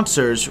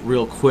sponsors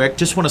real quick.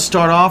 Just want to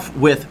start off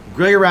with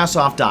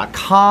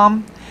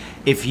grillyourass.com.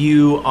 If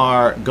you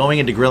are going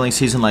into grilling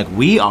season like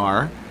we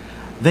are,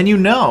 then you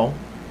know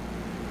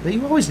that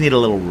you always need a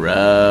little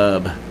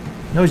rub.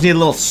 You always need a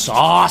little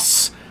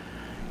sauce.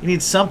 You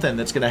need something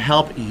that's going to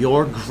help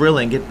your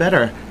grilling get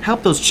better.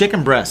 Help those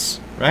chicken breasts,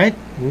 right?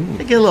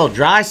 They get a little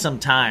dry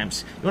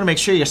sometimes. You want to make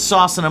sure you're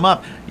saucing them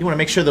up. You want to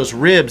make sure those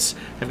ribs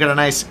have got a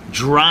nice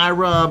dry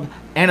rub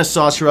and a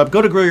saucy rub.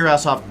 Go to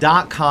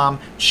grillyourass.com.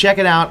 Check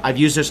it out. I've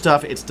used their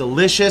stuff. It's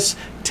delicious.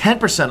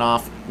 10%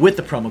 off with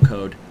the promo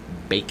code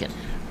BACON.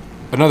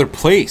 Another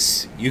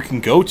place you can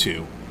go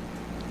to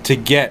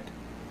get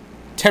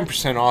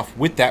 10% off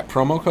with that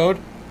promo code,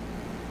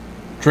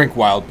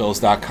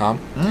 drinkwildbills.com.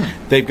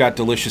 They've got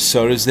delicious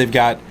sodas. They've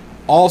got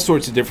all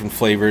sorts of different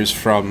flavors,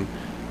 from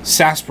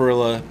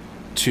sarsaparilla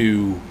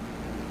to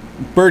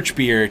birch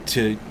beer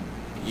to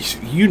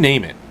you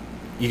name it.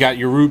 You got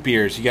your root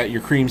beers, you got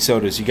your cream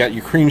sodas, you got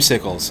your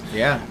creamsicles.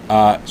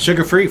 Yeah.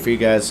 Sugar-free for you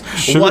guys.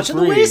 Watching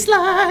the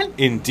waistline.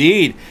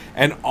 Indeed.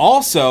 And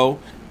also,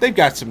 they've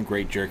got some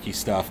great jerky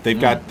stuff. They've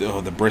got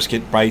the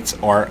brisket bites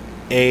are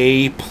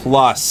A+.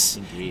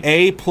 Indeed.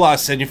 A+.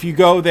 And if you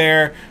go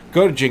there,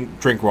 go to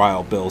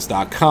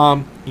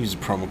drinkwildbills.com, use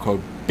the promo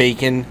code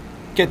BACON,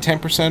 get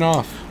 10%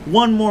 off.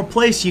 One more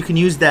place you can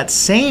use that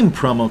same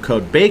promo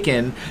code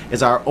BACON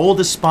is our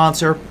oldest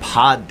sponsor,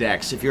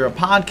 Poddex. If you're a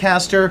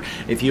podcaster,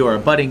 if you are a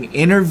budding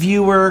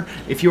interviewer,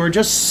 if you are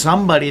just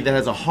somebody that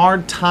has a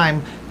hard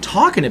time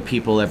talking to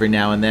people every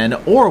now and then,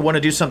 or want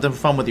to do something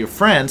fun with your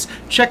friends,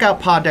 check out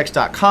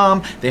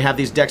poddex.com. They have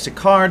these decks of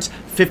cards,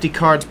 50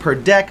 cards per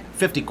deck,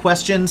 50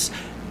 questions.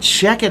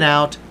 Check it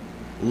out.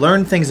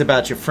 Learn things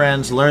about your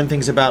friends, learn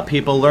things about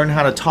people, learn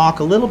how to talk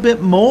a little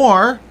bit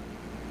more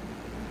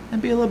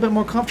and be a little bit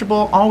more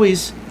comfortable.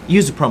 Always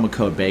use the promo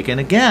code BACON.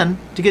 Again,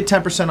 to get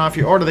 10% off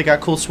your order. They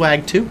got cool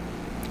swag too.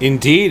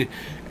 Indeed.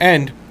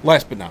 And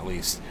last but not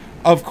least,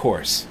 of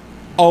course,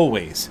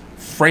 always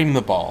frame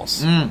the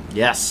balls.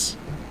 Yes.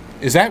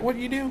 Is that what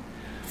you do?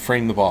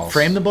 Frame the balls.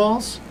 Frame the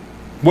balls?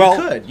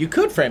 Well, you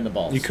could frame the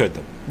balls. You could,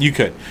 though. You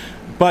could.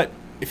 But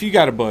if you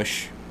got a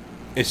bush,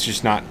 it's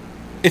just not.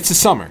 It's the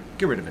summer.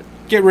 Get rid of it.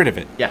 Get rid of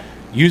it. Yeah.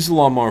 Use the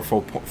Lawnmower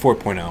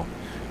 4.0.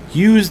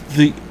 Use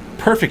the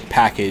perfect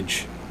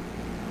package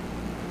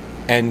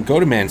and go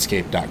to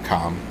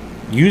manscaped.com.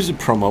 Use the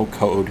promo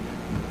code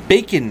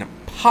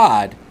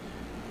BACONPOD.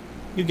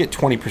 You get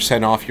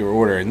 20% off your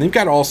order. And they've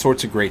got all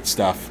sorts of great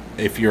stuff.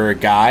 If you're a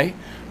guy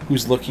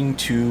who's looking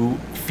to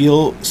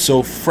feel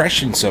so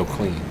fresh and so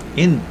clean.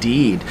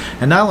 Indeed.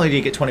 And not only do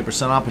you get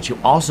 20% off, but you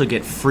also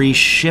get free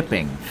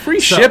shipping. Free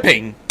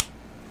shipping?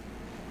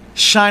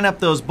 Shine up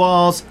those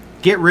balls.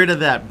 Get rid of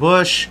that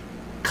bush.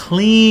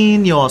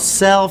 Clean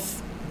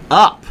yourself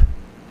up.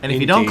 And if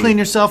you don't clean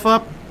yourself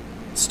up,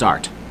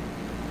 start.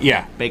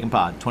 Yeah. Bacon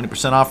Pod.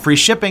 20% off. Free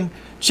shipping.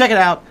 Check it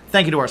out.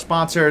 Thank you to our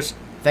sponsors.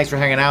 Thanks for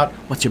hanging out.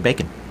 What's your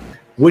bacon?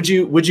 Would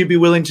you be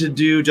willing to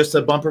do just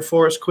a bumper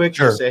for us quick?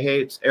 Sure. Just say,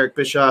 hey, it's Eric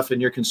Bischoff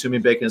and you're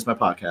consuming bacon as my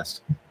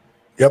podcast.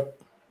 Yep.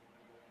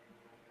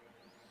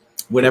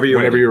 Whenever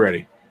you're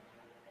ready.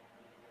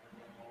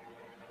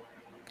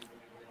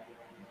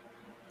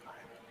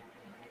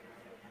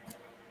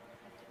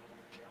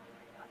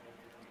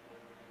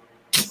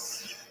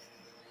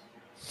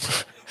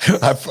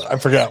 I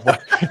forgot.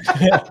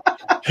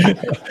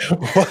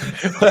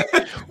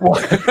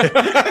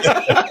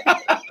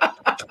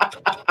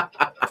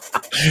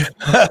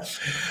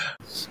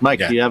 Mike,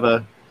 do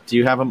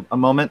you have a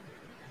moment?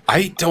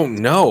 I don't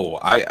know.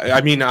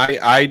 I mean,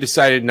 I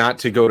decided not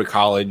to go to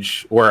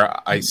college, or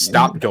I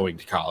stopped going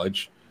to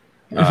college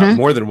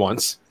more than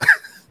once.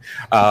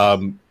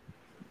 And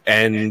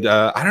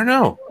I don't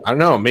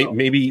know.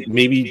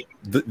 Maybe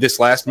this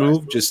last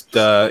move, just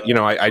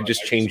I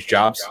just changed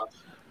jobs.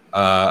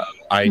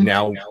 I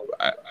now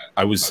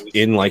I was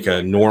in like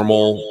a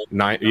normal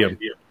not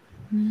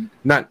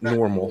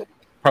normal,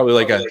 probably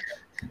like a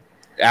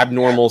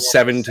abnormal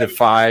 7 to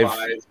 5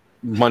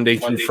 Monday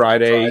through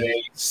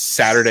Friday,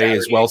 Saturday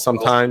as well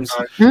sometimes.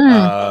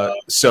 And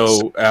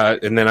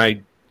then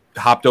I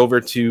hopped over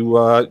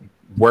to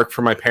work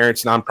for my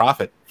parents'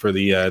 nonprofit for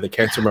the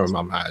cancer my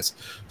mom has.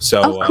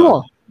 So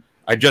cool.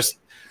 I guess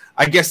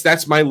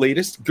that's my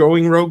latest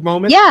going rogue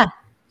moment. Yeah.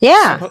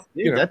 So,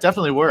 Dude, that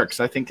definitely works.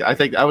 I think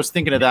I was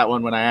thinking of that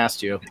one when I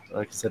asked you.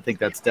 I think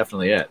that's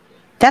definitely it.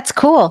 That's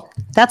cool.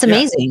 That's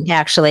amazing,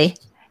 actually.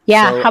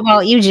 Yeah. So, how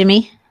about you,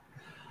 Jimmy?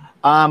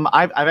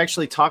 I've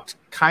actually talked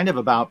kind of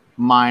about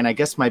mine. I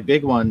guess my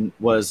big one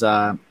was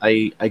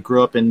I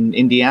grew up in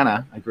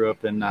Indiana. I grew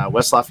up in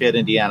West Lafayette,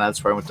 Indiana.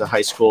 That's where I went to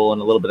high school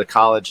and a little bit of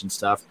college and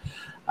stuff.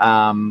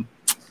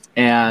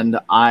 And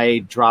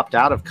I dropped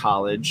out of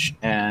college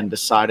and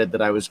decided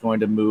that I was going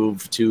to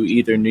move to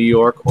either New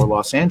York or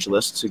Los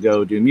Angeles to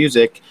go do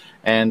music.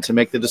 And to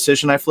make the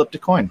decision, I flipped a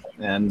coin,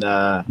 and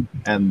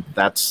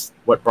that's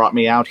what brought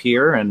me out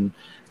here, and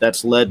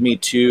that's led me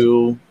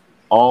to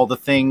all the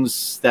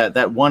things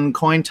that one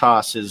coin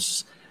toss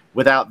is.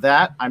 Without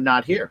that, I'm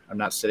not here. I'm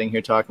not sitting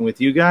here talking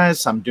with you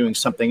guys. I'm doing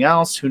something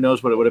else. Who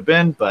knows what it would have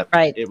been? But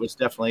it was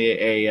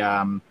definitely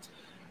a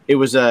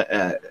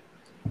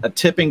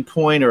tipping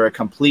point or a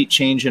complete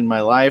change in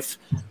my life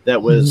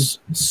that was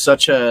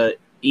such a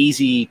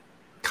easy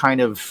kind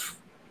of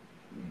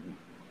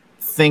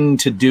thing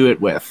to do it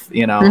with,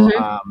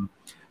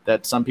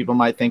 that some people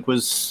might think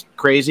was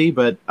crazy,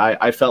 but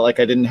I felt like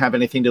I didn't have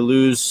anything to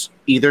lose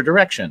either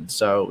direction.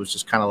 So it was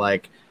just kind of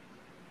like,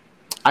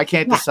 I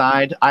can't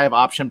decide. I have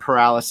option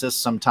paralysis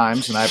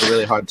sometimes, and I have a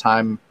really hard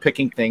time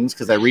picking things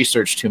because I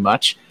research too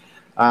much.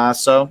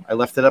 So I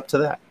left it up to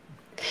that.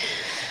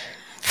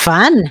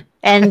 Fun.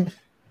 And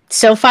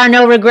so far,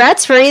 no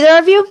regrets for either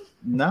of you?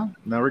 No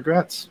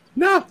regrets.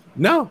 No.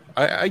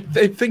 I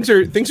things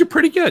are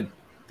pretty good.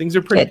 Things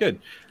are pretty good.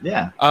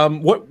 Yeah.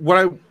 What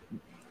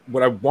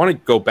I want to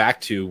go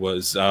back to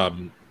was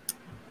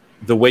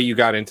the way you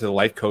got into the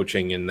life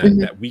coaching and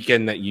that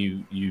weekend that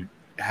you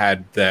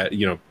had that,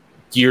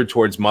 geared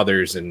towards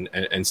mothers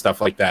and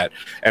stuff like that.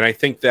 And I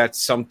think that's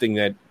something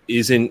that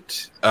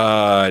isn't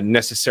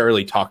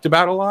necessarily talked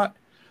about a lot.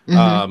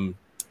 And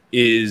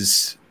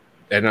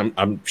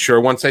I'm sure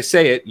once I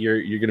say it,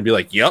 you're going to be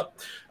like, yep,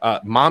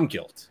 mom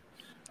guilt.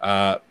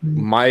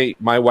 My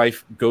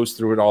wife goes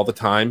through it all the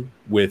time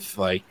with,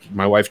 like,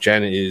 my wife,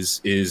 Jen,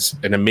 is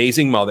an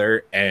amazing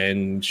mother,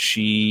 and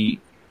she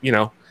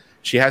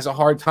has a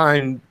hard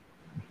time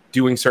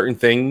doing certain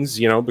things,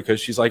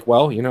 because she's like,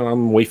 well,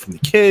 I'm away from the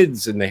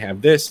kids and they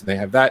have this and they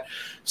have that.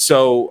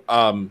 So,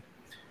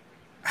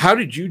 how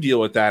did you deal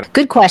with that?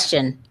 Good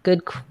question.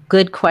 Good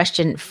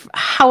question.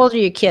 How old are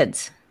your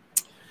kids?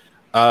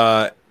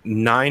 9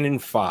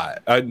 and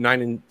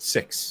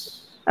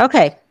 6.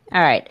 Okay.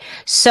 All right.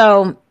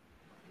 So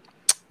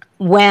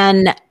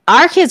when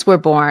our kids were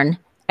born,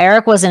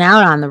 Eric wasn't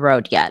out on the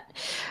road yet.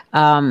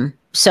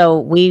 So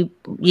we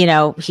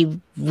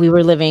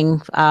were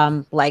living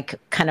like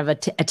kind of a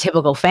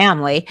typical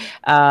family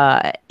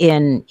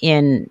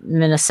in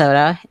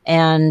Minnesota,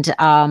 and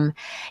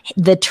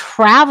the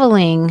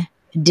traveling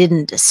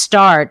didn't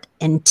start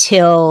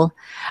until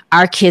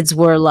our kids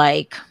were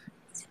like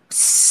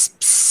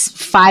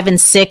 5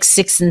 and 6,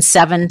 6 and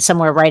 7,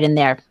 somewhere right in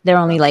there. They're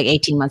only like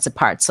 18 months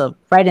apart, so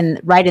right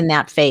in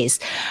that phase.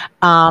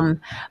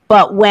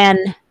 But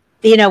when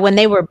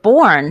they were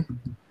born,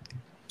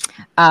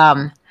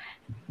 I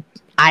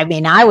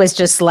was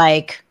just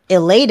like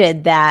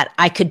elated that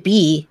I could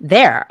be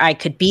there.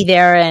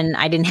 And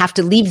I didn't have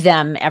to leave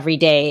them every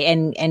day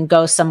and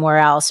go somewhere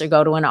else or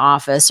go to an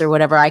office or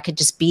whatever. I could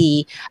just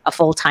be a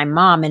full-time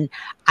mom. And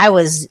I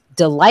was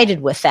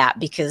delighted with that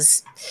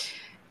because,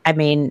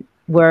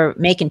 we're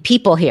making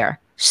people here.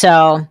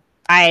 So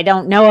I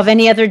don't know of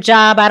any other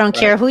job. I don't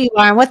care who you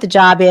are and what the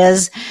job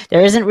is.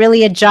 There isn't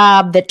really a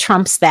job that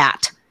trumps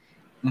that.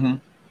 Mm-hmm.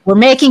 We're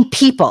making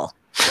people.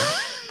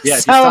 Yeah, if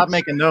you stop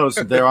making those,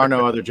 there are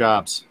no other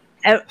jobs.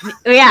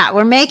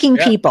 We're making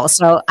people.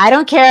 So I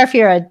don't care if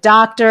you're a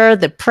doctor,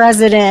 the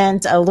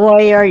president, a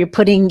lawyer, you're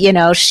putting,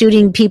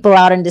 shooting people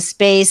out into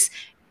space.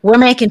 We're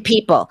making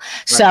people.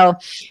 Right. So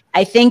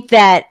I think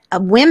that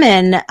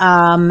women,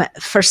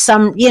 for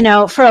some,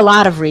 for a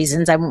lot of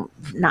reasons,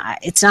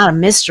 it's not a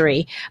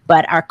mystery,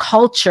 but our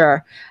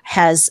culture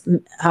has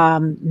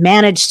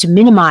managed to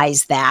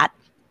minimize that,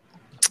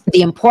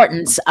 the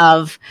importance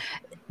of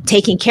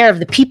taking care of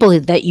the people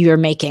that you're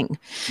making.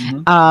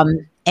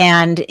 Mm-hmm.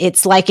 And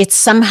it's like it's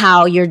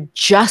somehow you're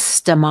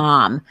just a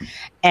mom.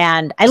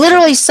 And I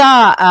literally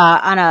saw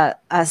on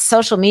a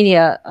social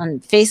media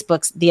on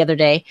Facebook the other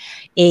day,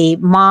 a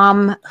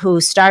mom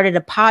who started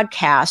a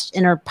podcast,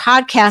 and her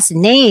podcast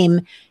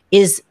name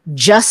is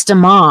Just a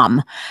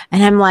Mom.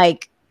 And I'm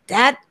like,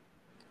 I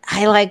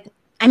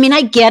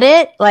get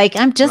it. Like,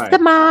 I'm just the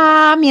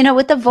mom,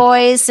 with the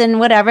voice and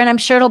whatever. And I'm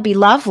sure it'll be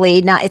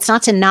lovely. Now, it's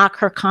not to knock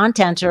her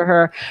content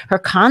or her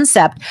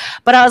concept,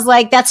 but I was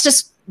like, that's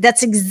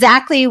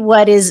exactly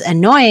what is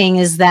annoying,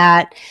 is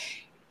that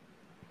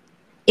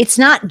it's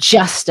not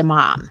just a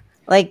mom.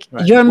 Like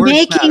Right. you're Words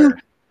making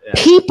matter. Yeah.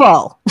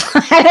 people.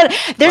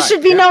 There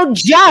should be no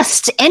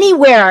just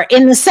anywhere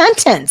in the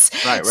sentence.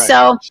 Right.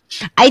 So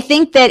I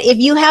think that if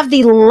you have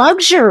the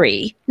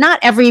luxury, not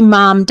every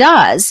mom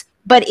does,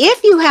 but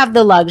if you have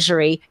the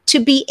luxury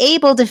to be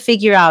able to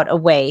figure out a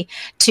way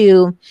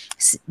to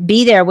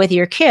be there with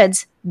your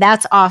kids,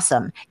 that's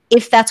awesome.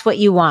 If that's what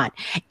you want.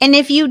 And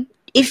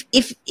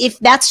if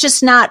that's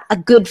just not a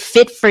good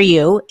fit for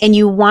you and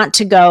you want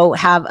to go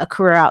have a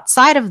career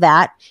outside of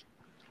that,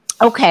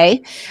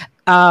 okay.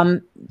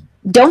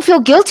 Don't feel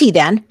guilty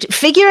then.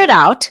 Figure it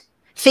out.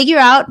 Figure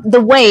out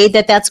the way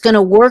that that's going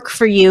to work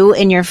for you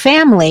and your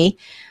family,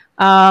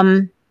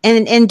 and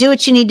do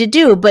what you need to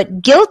do.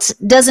 But guilt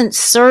doesn't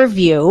serve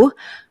you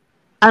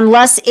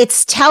unless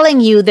it's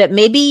telling you that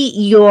maybe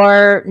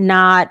you're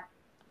not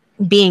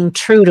being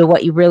true to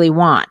what you really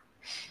want.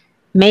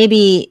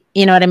 Maybe,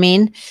 you know what I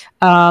mean?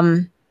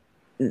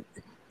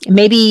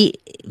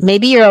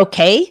 Maybe you're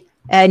okay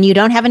and you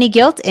don't have any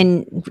guilt.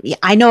 And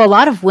I know a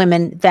lot of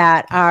women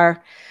that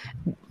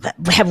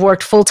have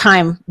worked full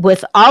time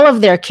with all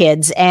of their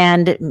kids,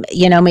 and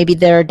maybe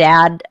their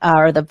dad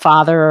or the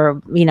father,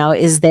 or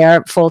is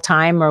there full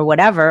time or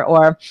whatever,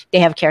 or they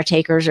have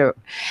caretakers, and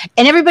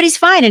everybody's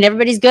fine and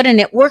everybody's good and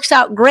it works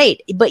out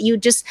great. But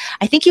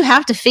I think you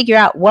have to figure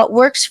out what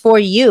works for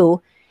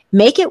you,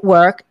 make it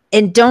work,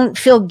 and don't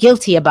feel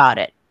guilty about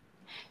it,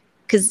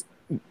 because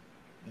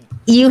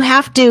you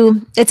have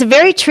to. It's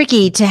very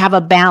tricky to have a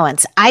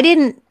balance. I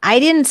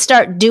didn't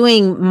start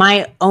doing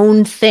my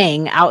own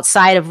thing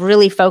outside of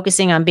really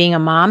focusing on being a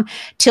mom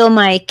till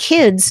my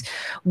kids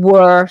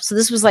were. So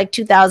this was like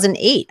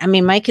 2008. I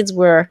mean, my kids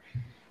they're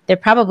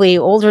probably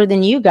older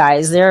than you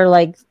guys.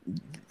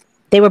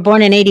 They were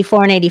born in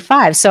 84 and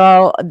 85.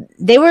 So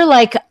they were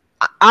like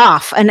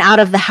off and out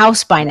of the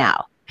house by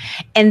now.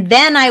 And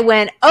then I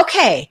went,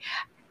 okay,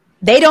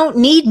 they don't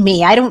need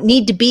me. I don't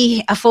need to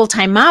be a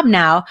full-time mom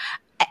now.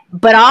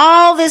 But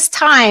all this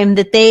time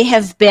that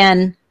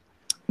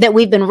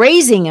we've been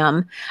raising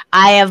them,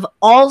 I have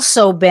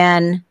also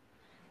been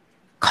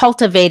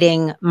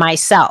cultivating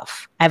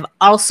myself. I've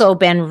also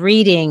been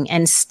reading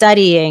and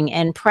studying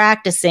and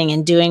practicing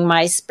and doing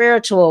my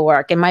spiritual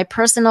work and my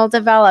personal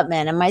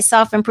development and my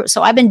self-improvement.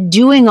 So I've been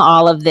doing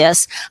all of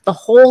this the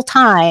whole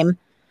time.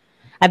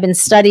 I've been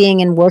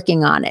studying and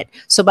working on it.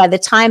 So by the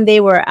time they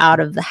were out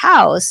of the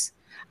house,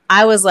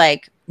 I was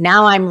like,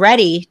 now I'm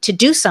ready to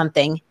do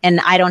something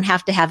and I don't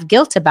have to have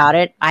guilt about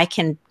it. I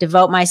can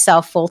devote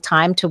myself full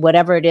time to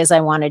whatever it is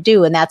I want to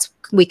do. And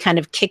we kind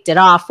of kicked it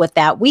off with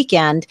that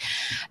weekend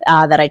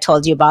that I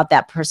told you about,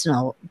 that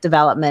personal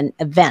development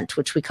event,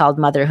 which we called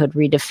Motherhood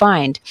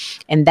Redefined.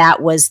 And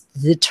that was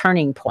the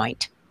turning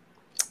point.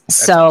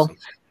 That's awesome.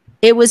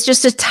 It was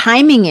just a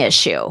timing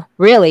issue,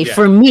 really,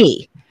 for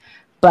me.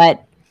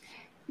 But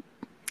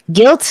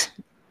guilt,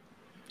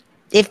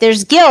 if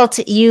there's guilt,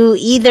 you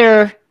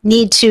either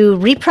need to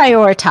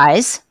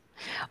reprioritize,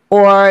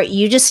 or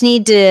you just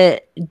need to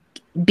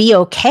be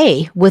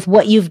okay with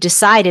what you've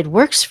decided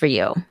works for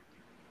you.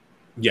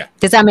 Yeah.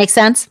 Does that make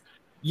sense?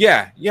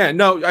 Yeah.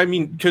 No, I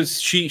mean, because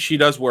she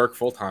does work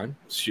full time.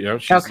 She's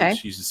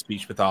a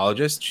speech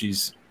pathologist.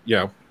 She's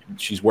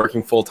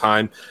working full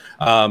time.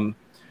 I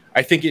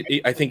think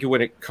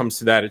when it comes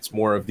to that, it's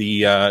more of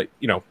the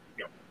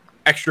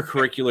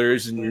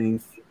extracurriculars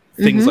and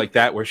things like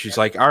that, where she's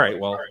like, all right,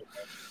 well,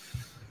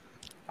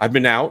 I've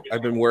been out,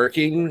 I've been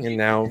working, and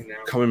now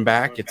coming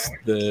back, it's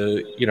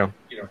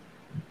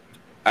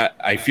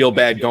I feel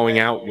bad going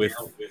out with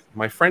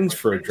my friends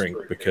for a drink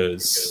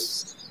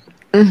because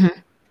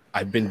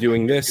I've been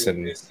doing this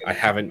and I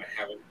haven't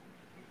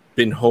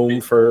been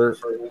home for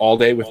all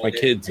day with my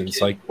kids. And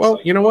it's like, well,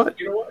 you know what?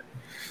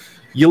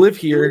 You live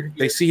here,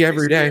 they see you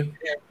every day.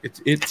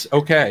 It's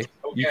okay.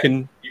 You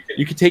can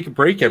take a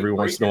break every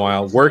once in a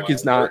while. Work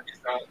is not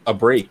a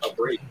break.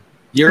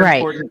 You're right.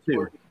 important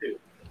too.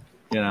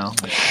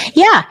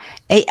 Yeah.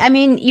 I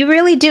mean, you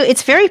really do.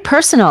 It's very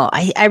personal.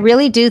 I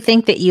really do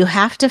think that you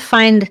have to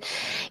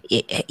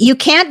you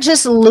can't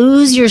just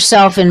lose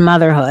yourself in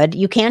motherhood.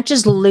 You can't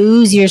just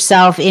lose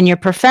yourself in your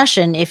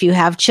profession if you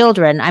have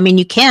children. I mean,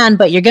 you can,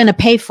 but you're going to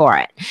pay for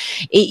it.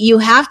 You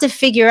have to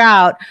figure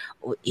out,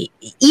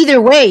 either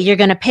way, you're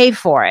going to pay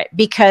for it,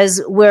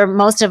 because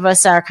most of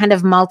us are kind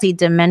of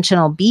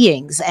multi-dimensional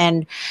beings,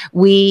 and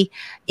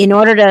in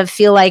order to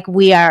feel like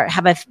we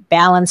have a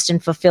balanced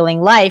and fulfilling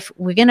life,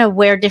 we're going to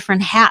wear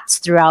different hats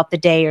throughout the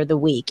day or the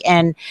week.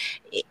 And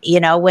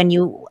when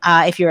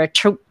if you're a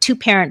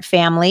two-parent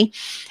family,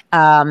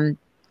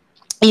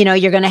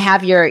 you're going to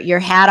have your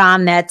hat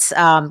on that's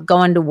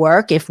going to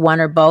work. If one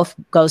or both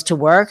goes to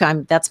work,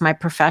 that's my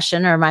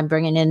profession, or I'm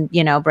bringing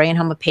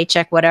home a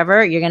paycheck,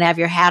 whatever. You're going to have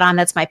your hat on.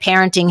 That's my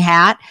parenting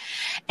hat.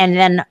 And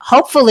then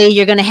hopefully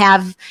you're going to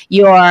have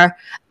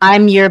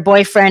I'm your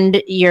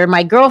boyfriend, you're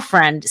my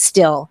girlfriend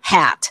still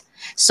hat,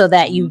 so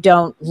that you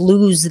don't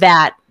lose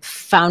that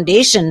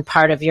foundation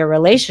part of your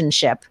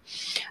relationship,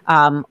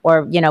 or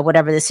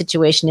whatever the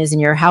situation is in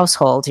your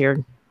household,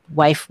 your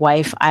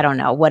wife, I don't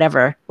know,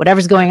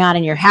 whatever's going on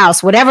in your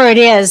house, whatever it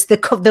is,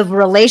 the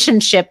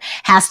relationship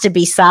has to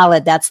be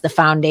solid. That's the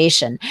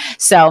foundation.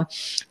 So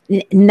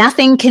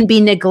nothing can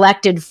be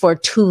neglected for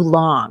too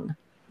long.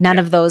 None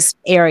of those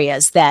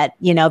areas that,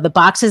 the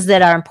boxes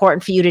that are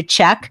important for you to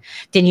check,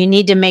 then you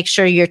need to make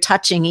sure you're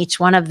touching each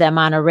one of them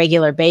on a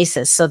regular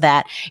basis so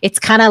that it's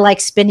kind of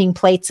like spinning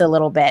plates a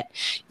little bit.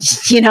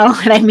 You know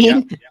what I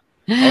mean?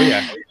 Yeah. Oh,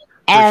 yeah.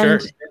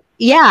 And sure.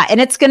 Yeah.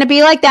 And it's going to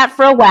be like that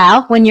for a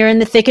while when you're in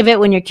the thick of it.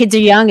 When your kids are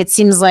young, it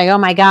seems like, oh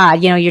my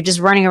God, you're just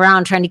running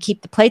around trying to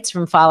keep the plates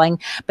from falling.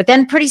 But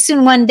then pretty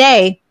soon one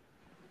day,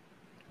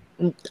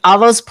 all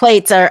those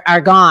plates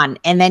are gone.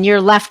 And then you're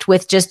left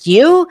with just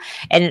you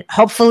and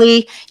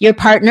hopefully your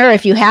partner,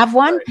 if you have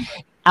one.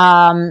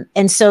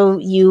 And so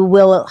you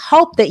will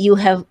hope that you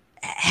have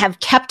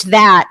kept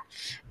that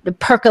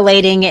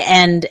percolating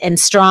and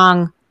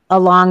strong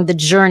along the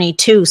journey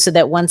too, so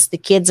that once the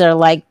kids are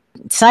like,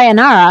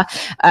 sayonara,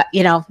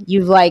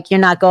 you're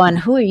not going,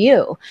 who are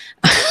you?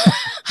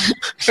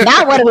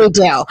 Now what do we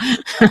do?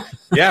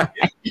 Yeah.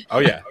 Oh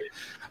yeah.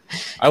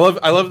 I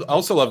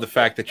also love the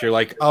fact that you're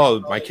like,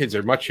 oh, my kids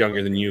are much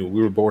younger than you.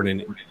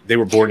 They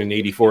were born in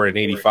 84 and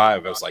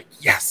 85. I was like,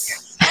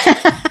 yes.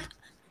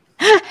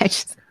 I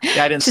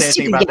didn't say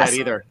anything about that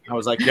either. I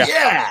was like,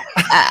 yeah.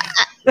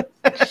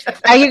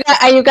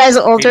 Are you guys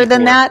older 84.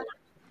 than that?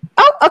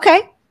 Oh,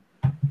 okay.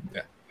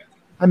 Yeah.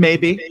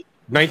 Maybe.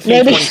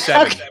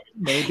 1927. Okay.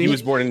 Maybe. He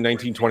was born in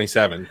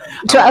 1927.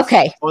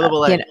 Okay.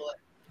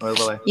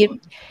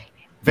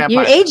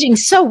 You're aging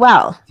so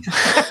well.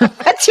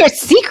 That's your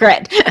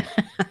secret.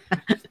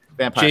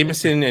 Vampire.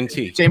 Jameson and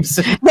T.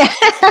 Jameson.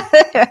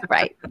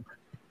 Right.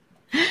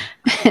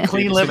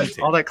 Clean living.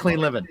 All that clean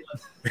living.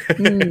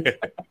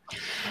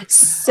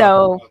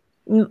 So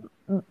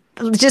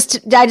I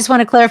just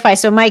want to clarify.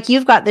 So Mike,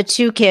 you've got the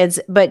 2 kids,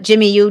 but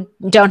Jimmy, you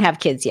don't have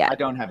kids yet. I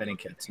don't have any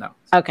kids. No.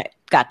 Okay.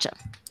 Gotcha.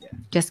 Yeah.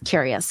 Just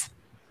curious.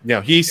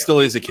 No, he still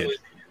is a kid.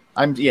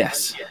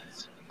 Yes.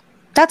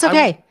 That's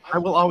okay. I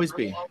will always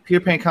be.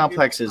 Peter Pan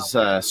Complex is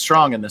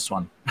strong in this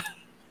one.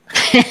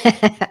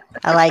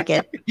 I like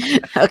it.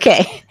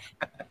 Okay.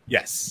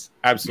 Yes,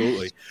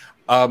 absolutely.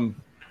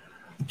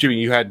 Jimmy,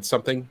 you had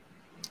something?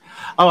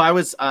 Oh, I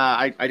was.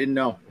 I didn't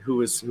know who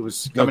was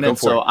coming in,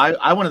 so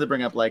I wanted to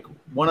bring up like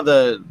one of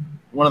the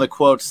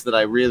quotes that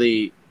I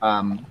really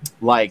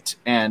liked,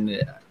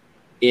 and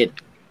it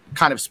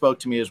kind of spoke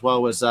to me as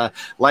well. Was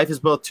life is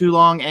both too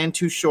long and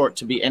too short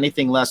to be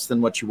anything less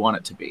than what you want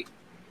it to be.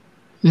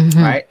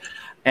 Mm-hmm. Right.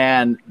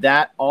 And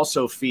that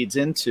also feeds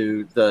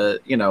into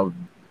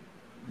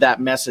that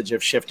message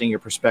of shifting your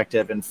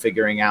perspective and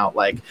figuring out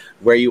like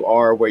where you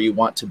are, where you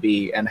want to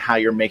be, and how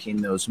you're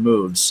making those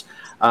moves.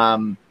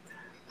 What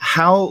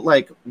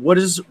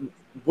has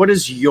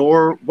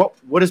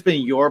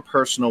been your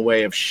personal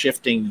way of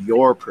shifting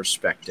your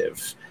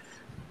perspective?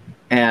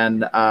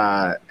 And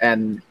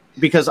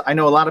because I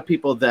know a lot of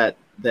people that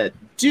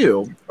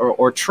do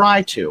or try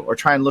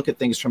and look at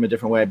things from a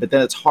different way, but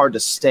then it's hard to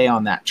stay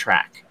on that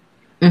track.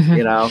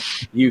 Mm-hmm.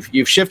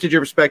 You've shifted your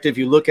perspective.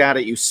 You look at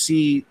it, you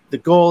see the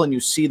goal and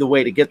you see the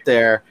way to get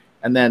there.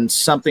 And then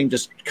something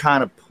just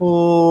kind of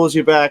pulls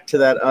you back to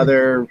that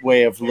other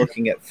way of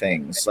looking at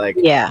things. Like,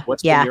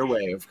 what's been your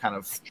way of kind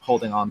of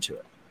holding on to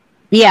it?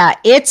 Yeah,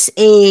 it's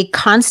a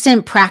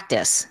constant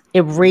practice.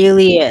 It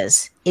really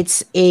is.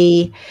 It's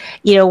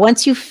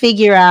once you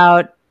figure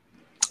out,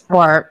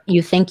 or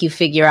you think you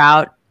figure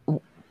out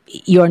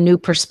your new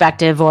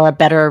perspective or a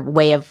better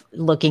way of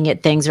looking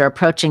at things or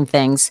approaching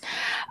things,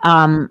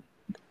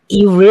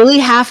 you really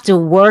have to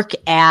work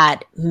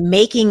at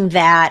making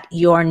that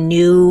your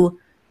new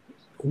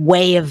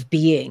way of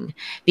being,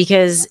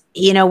 because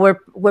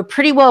we're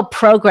pretty well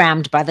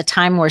programmed by the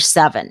time we're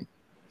 7.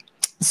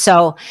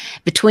 So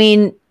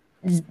between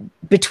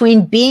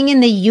being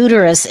in the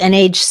uterus and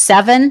age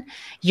 7,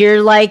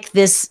 you're like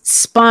this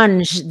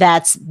sponge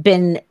that's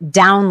been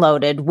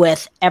downloaded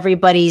with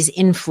everybody's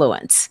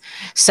influence.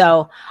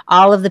 So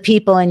all of the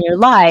people in your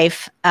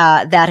life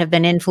that have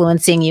been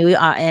influencing you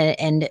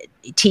and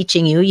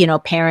teaching you,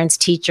 parents,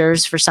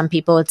 teachers, for some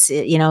people it's,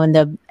 in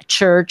the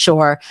church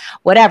or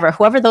whatever,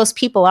 whoever those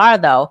people are,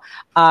 though,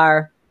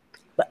 are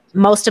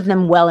most of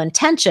them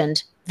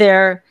well-intentioned.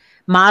 They're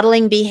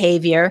modeling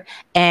behavior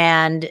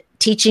and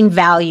teaching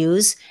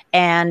values,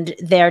 and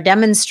they're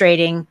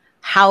demonstrating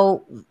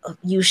how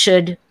you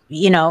should,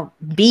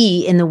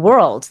 be in the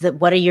world, that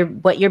what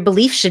your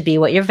beliefs should be,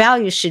 what your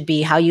values should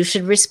be, how you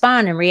should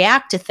respond and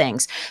react to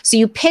things. So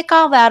you pick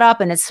all that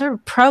up and it's sort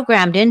of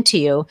programmed into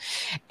you.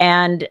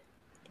 And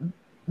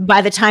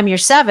by the time you're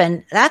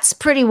 7, that's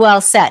pretty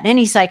well set. And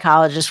any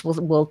psychologist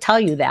will tell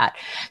you that.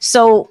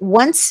 So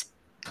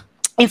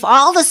if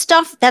all the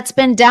stuff that's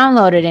been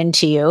downloaded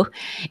into you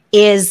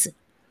is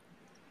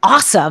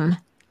awesome,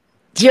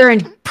 you're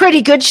in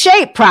pretty good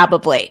shape,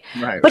 probably.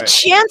 Right, but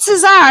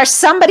chances are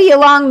somebody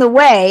along the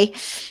way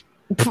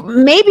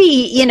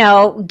maybe, you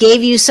know,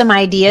 gave you some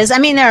ideas. I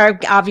mean, there are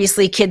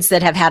obviously kids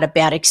that have had a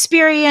bad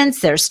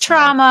experience. There's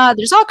trauma.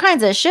 There's all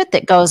kinds of shit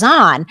that goes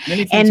on.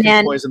 Many things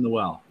can poison the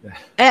well.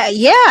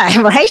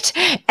 Yeah, right.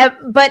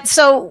 But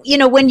so, you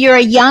know, when you're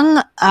a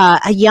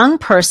young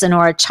person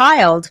or a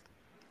child,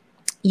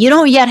 you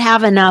don't yet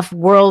have enough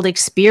world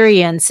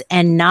experience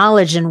and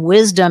knowledge and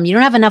wisdom. You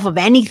don't have enough of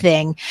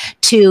anything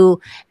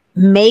to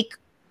make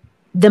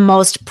the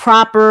most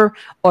proper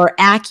or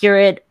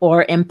accurate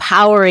or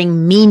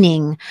empowering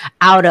meaning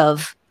out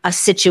of a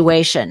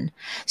situation.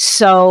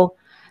 So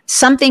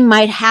something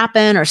might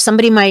happen, or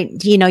somebody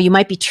might, you know, you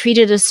might be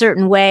treated a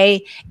certain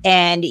way,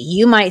 and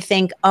you might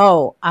think,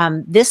 oh,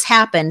 this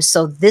happened,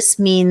 so this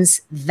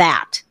means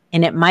that.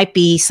 And it might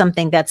be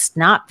something that's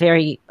not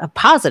very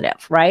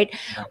positive, right?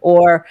 Yeah.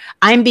 Or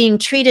I'm being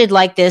treated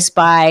like this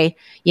by,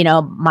 you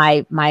know,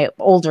 my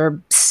older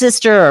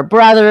sister or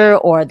brother,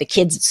 or the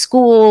kids at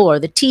school, or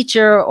the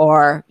teacher,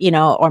 or, you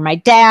know, or my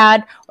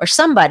dad, or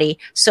somebody.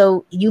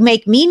 So you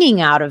make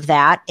meaning out of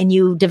that, and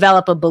you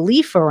develop a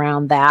belief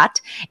around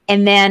that.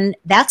 And then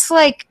that's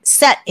like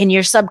set in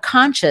your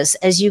subconscious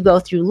as you go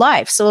through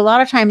life. So a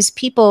lot of times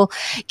people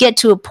get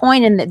to a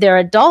point in their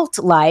adult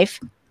life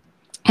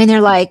and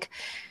they're like,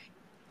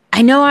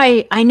 I know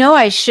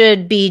I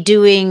should be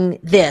doing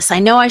this. I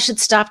know I should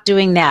stop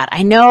doing that.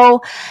 I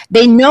know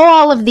they know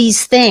all of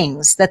these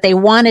things that they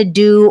want to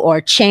do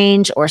or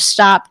change or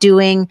stop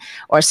doing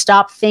or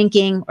stop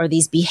thinking, or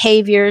these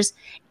behaviors,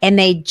 and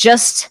they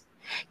just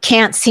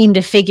can't seem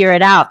to figure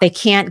it out. They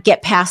can't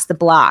get past the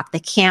block. They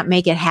can't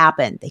make it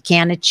happen. They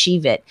can't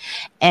achieve it.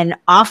 And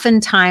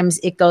oftentimes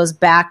it goes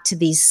back to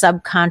these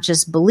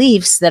subconscious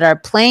beliefs that are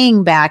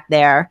playing back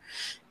there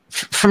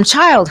from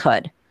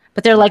childhood.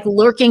 But they're like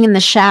lurking in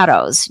the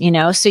shadows, you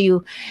know.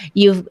 So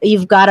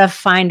you've got to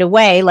find a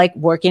way, like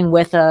working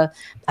with a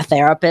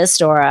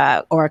therapist or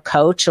a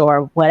coach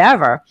or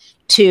whatever,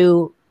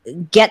 to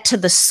get to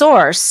the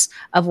source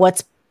of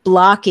what's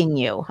blocking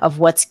you, of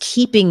what's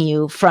keeping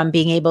you from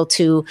being able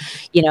to,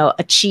 you know,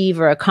 achieve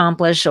or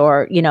accomplish,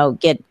 or, you know,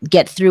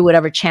 get through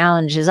whatever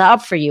challenge is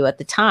up for you at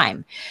the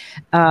time.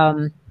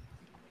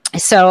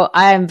 So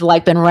I've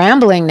like been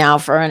rambling now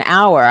for an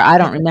hour. I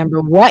don't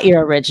remember what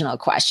your original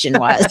question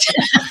was.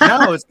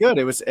 No, it's good.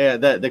 It was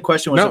the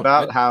question was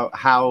about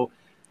how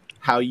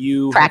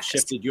you have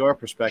shifted your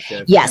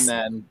perspective. Yes. And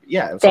then,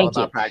 it's all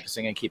about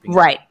practicing and keeping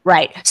right.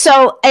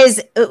 So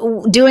as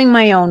doing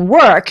my own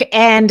work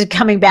and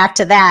coming back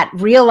to that,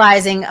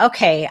 realizing,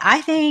 okay,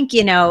 I think,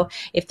 you know,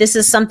 if this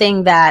is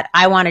something that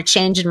I want to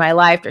change in my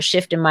life or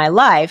shift in my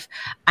life,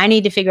 I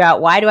need to figure out,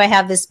 why do I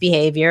have this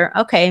behavior?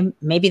 Okay,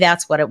 maybe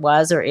that's what it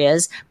was or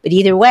is. But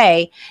either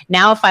way,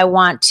 now if I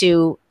want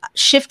to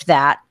shift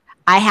that,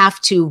 I have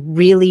to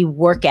really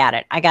work at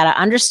it. I got to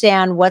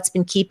understand what's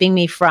been keeping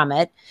me from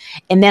it.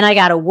 And then I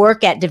got to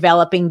work at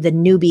developing the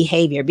new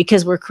behavior,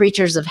 because we're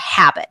creatures of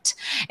habit.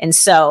 And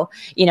so,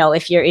 you know,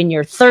 if you're in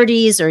your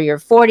 30s or your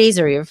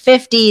 40s or your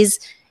 50s,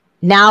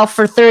 now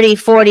for 30,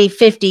 40,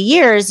 50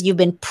 years, you've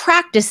been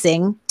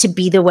practicing to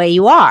be the way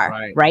you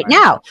are right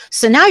now.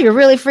 So now you're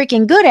really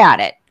freaking good at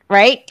it,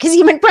 right? Because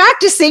you've been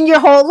practicing your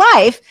whole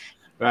life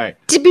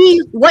to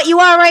be what you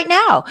are right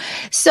now.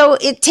 So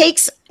it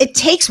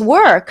takes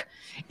work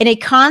and a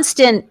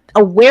constant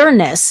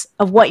awareness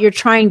of what you're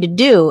trying to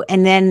do,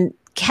 and then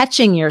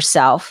catching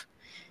yourself,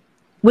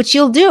 which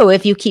you'll do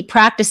if you keep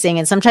practicing.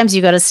 And sometimes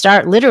you got to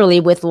start literally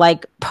with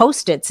like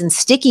Post-its and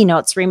sticky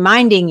notes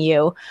reminding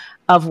you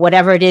of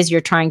whatever it is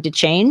you're trying to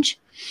change.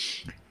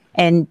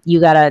 And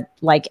you got to,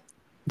 like,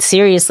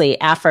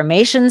 seriously,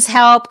 affirmations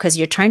help, because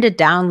you're trying to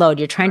download,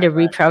 you're trying to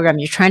reprogram,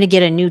 you're trying to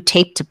get a new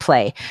tape to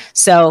play.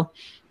 So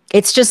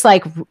it's just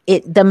like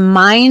the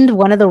mind,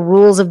 one of the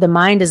rules of the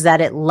mind is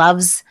that it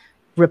loves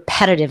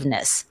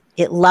repetitiveness.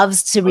 It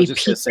loves to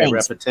repeat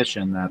things.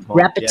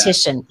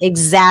 Repetition.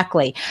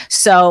 Exactly.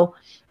 So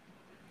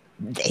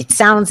it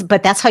sounds,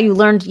 but that's how you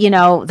learned, you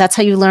know, that's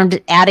how you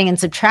learned adding and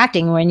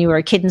subtracting when you were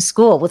a kid in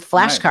school with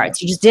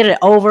flashcards. You just did it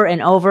over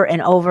and over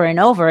and over and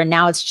over. And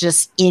now it's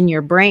just in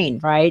your brain,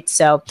 right?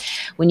 So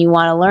when you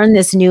want to learn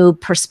this new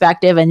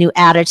perspective, a new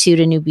attitude,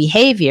 a new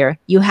behavior,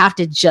 you have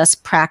to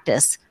just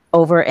practice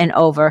over and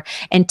over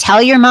and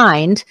tell your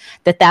mind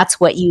that that's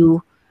what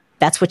you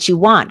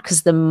want,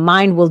 because the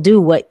mind will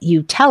do what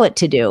you tell it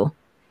to do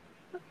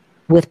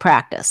with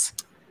practice.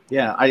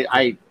 Yeah,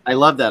 I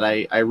love that.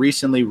 I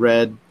recently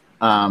read,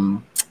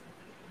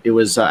 it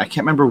was, I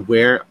can't remember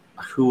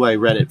who I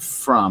read it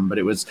from, but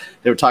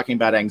they were talking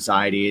about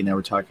anxiety, and they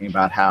were talking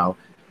about how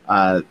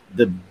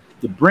the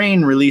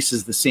brain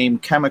releases the same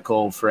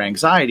chemical for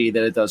anxiety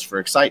that it does for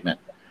excitement.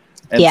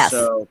 And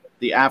so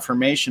the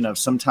affirmation of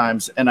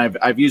sometimes, and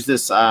I've used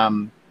this,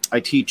 I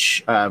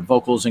teach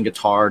vocals and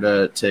guitar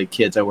to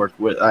kids. I work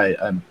with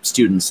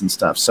students and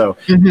stuff. So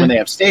when they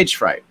have stage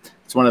fright,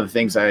 it's one of the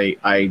things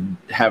I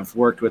have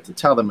worked with to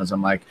tell them is,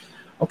 I'm like,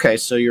 okay,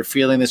 so you're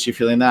feeling this, you're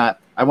feeling that.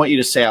 I want you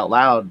to say out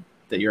loud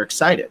that you're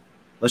excited.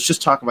 Let's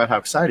just talk about how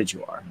excited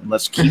you are. And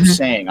let's keep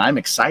saying, I'm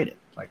excited.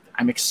 Like,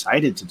 I'm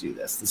excited to do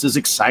this. This is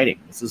exciting.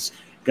 This is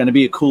going to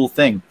be a cool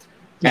thing.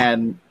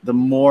 And the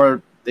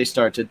more they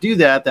start to do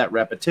that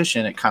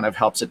repetition, it kind of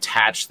helps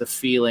attach the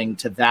feeling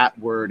to that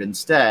word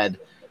instead,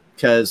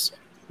 because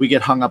we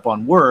get hung up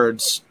on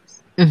words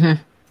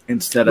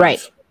instead of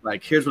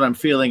like, here's what I'm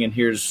feeling and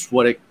here's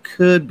what it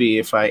could be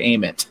if I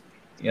aim it.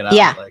 You know?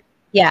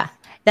 Yeah.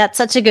 That's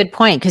such a good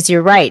point, because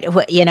you're right.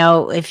 You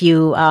know, if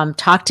you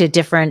talk to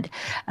different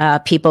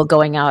people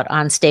going out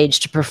on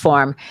stage to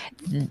perform,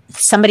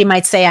 somebody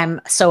might say,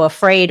 I'm so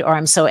afraid or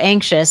I'm so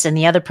anxious, and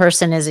the other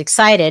person is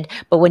excited.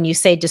 But when you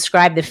say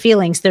describe the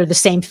feelings, they're the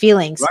same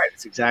feelings. Right.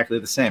 It's exactly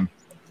the same.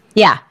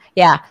 Yeah.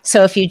 Yeah.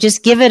 So if you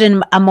just give it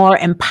a more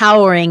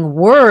empowering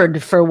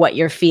word for what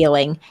you're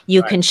feeling,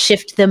 you can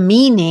shift the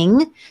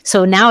meaning.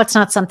 So now it's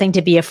not something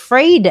to be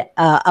afraid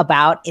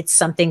about. It's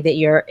something that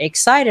you're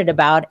excited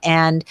about.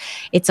 And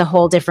it's a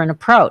whole different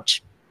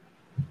approach.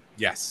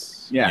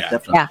 Yes. Yeah.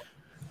 Definitely.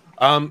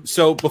 Yeah.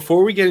 So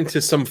before we get into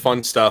some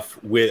fun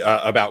stuff with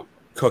about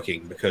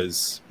cooking,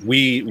 because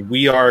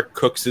we are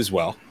cooks as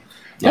well.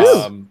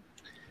 Yes.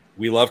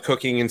 We love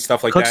cooking and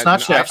stuff like cooks, that. Not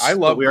and chefs. I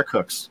love. We are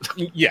cooks.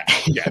 Yeah.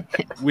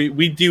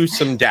 we do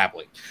some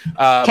dabbling.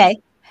 Okay.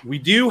 We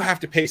do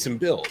have to pay some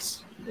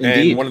bills.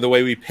 Indeed. And one of the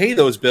way we pay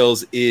those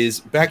bills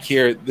is back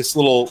here, this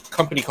little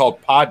company called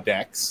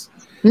Poddex.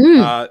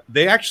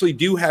 They actually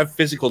do have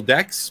physical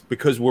decks.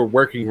 Because we're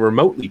working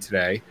remotely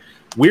today,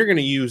 we're going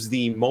to use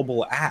the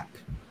mobile app,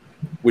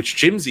 which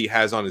Jimsy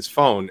has on his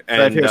phone.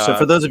 And right here. So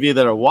for those of you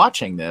that are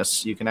watching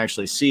this, you can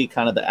actually see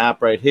kind of the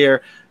app right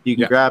here. You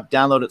can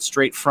download it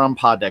straight from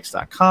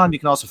poddex.com. You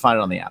can also find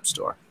it on the App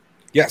Store.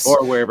 Yes.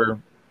 Or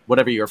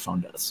whatever your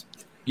phone does.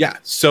 Yeah.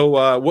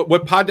 So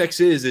what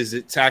Poddex is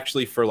it's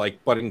actually for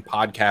like budding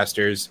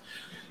podcasters,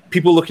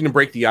 people looking to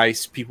break the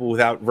ice, people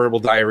without verbal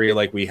diarrhea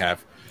like we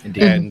have.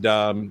 Indeed.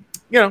 And,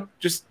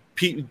 just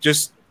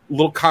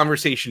little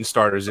conversation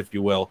starters, if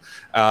you will.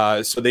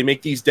 So they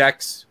make these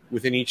decks.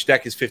 Within each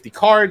deck is 50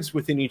 cards.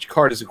 Within each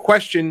card is a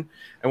question.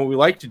 And what we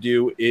like to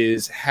do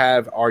is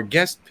have our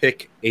guest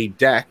pick a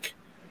deck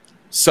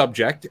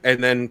subject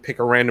and then pick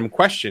a random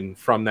question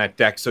from that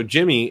deck. So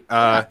Jimmy,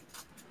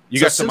 you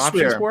got some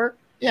options for it?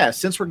 Yeah,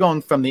 since we're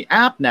going from the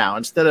app now,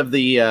 instead of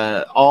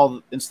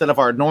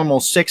our normal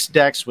 6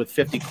 decks with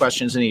 50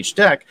 questions in each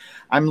deck,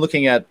 I'm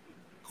looking at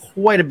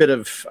quite a bit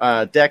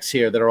of decks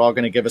here that are all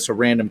going to give us a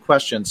random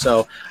question.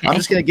 So I'm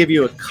just going to give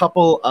you a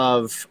couple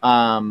of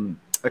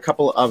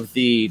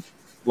the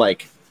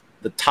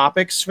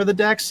topics for the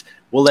decks.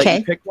 We'll let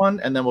you pick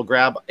one, and then we'll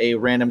grab a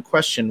random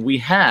question. We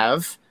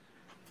have,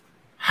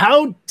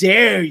 how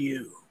dare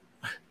you?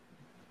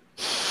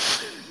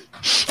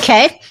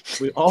 Okay.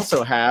 We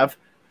also have,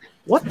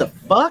 what the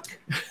fuck?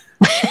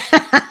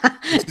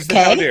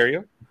 How dare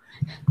you?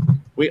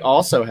 We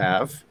also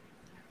have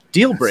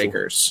deal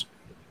breakers.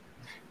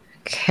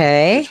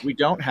 Okay. Which we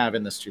don't have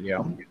in the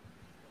studio.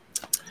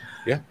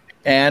 Yeah.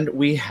 And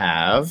we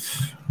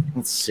have,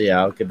 let's see,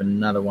 I'll give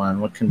another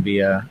one. What can be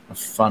a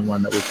fun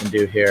one that we can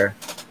do here?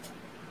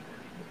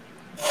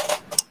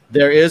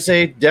 There is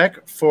a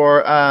deck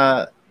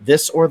for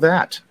this or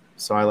that.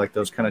 So I like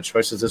those kind of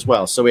choices as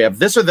well. So we have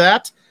this or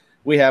that.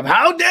 We have,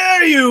 how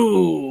dare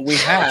you? We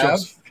have,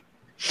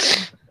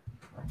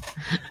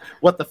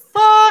 what the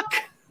fuck?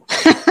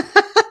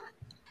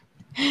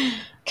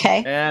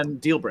 Okay.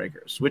 And deal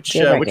breakers. Which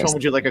Deal breakers. Which one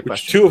would you like a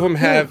question? 2 of them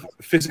have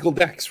physical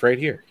decks right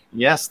here.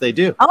 Yes, they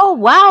do. Oh,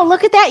 wow.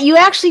 Look at that. You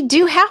actually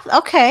do have.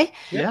 Okay.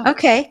 Yeah.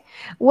 Okay.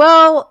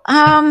 Well,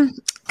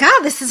 God,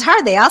 this is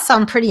hard. They all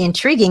sound pretty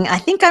intriguing. I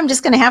think I'm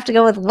just going to have to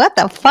go with what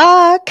the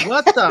fuck?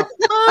 What the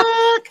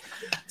fuck?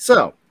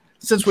 So,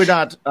 since we're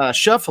not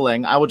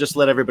shuffling, I will just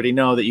let everybody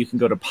know that you can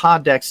go to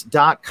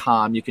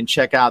poddex.com. You can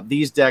check out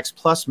these decks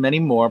plus many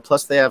more.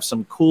 Plus, they have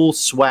some cool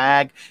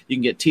swag. You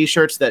can get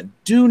T-shirts that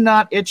do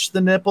not itch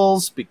the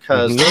nipples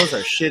because those are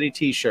shitty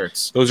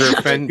T-shirts. Those are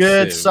offensive.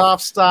 Good,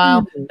 soft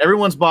style.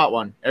 Everyone's bought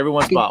one.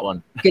 Bought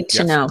one. Good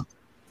to know.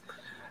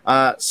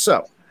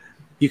 So,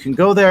 you can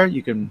go there.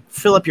 You can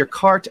fill up your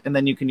cart, and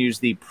then you can use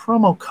the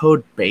promo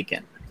code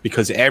BACON.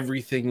 Because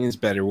everything is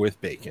better with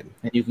bacon.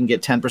 And you can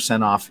get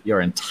 10% off your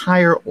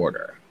entire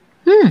order.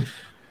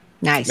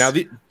 Nice. Now,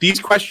 these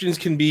questions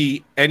can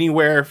be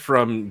anywhere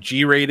from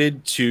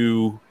G-rated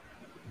to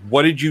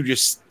what did you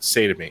just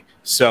say to me?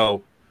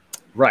 So,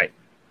 right.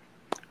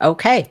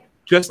 Okay.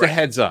 Just a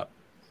heads up.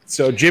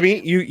 So,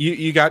 Jimmy,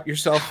 you got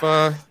yourself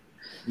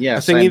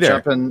yes, a thingy I'm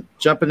there.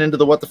 Jumping into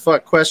the what the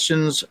fuck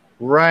questions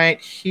right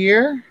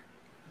here.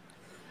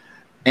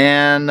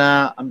 And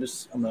I'm going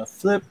to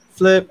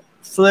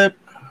flip.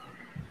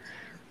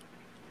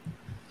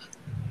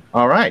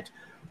 All right.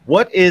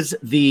 What is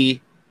the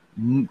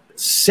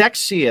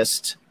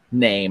sexiest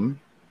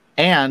name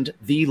and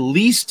the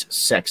least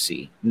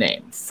sexy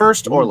name?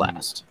 First or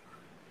last?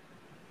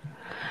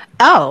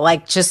 Oh,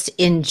 like just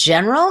in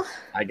general?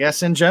 I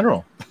guess in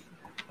general.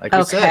 Like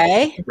we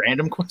said,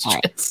 random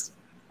questions.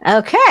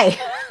 Okay.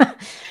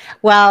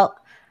 Well,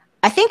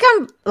 I think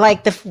I'm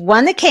like the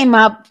one that came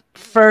up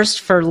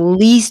first for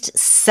least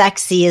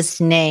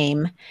sexiest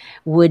name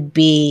would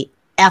be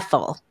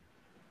Ethel.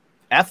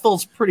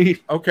 Ethel's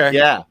pretty okay.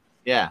 Yeah.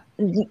 Yeah.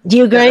 Do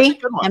you agree? That's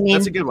a good one. I mean,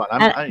 that's a good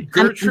one.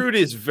 Gertrude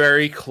is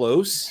very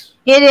close.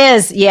 It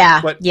is.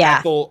 Yeah. But yeah.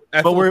 Ethel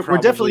but we're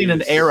definitely in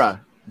an is-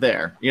 era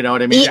there. You know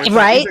what I mean? Yeah,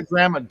 right.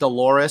 Grandma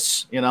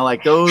Dolores,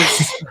 like those.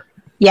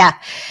 Yeah.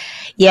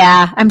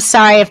 Yeah. I'm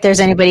sorry if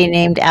there's anybody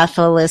named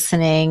Ethel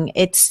listening.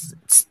 It's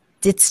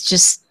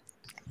just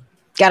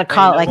got to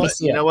call it like you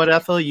see You know what,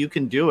 Ethel? You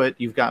can do it.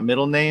 You've got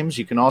middle names.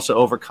 You can also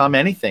overcome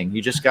anything.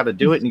 You just got to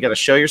do it, and you got to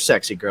show you're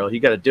sexy, girl. You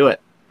got to do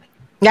it.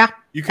 Yeah.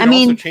 You can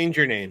also change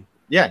your name.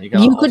 Yeah,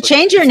 you could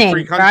change your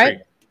name,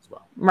 right?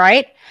 Well.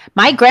 Right.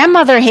 My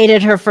grandmother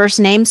hated her first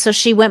name, so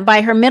she went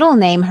by her middle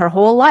name her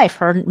whole life.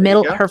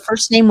 Her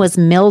first name was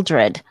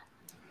Mildred.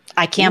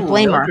 I can't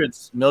blame her.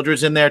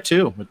 Mildred's in there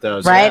too with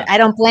those, right? Yeah. I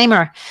don't blame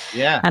her.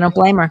 Yeah, I don't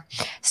blame her.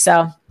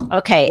 So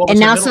okay,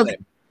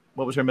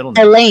 what was her middle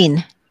name?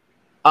 Elaine.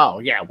 Oh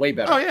yeah, way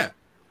better. Oh yeah,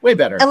 way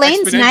better.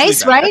 Elaine's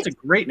nice, right? That's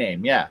a great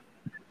name. Yeah.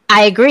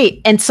 I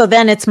agree. And so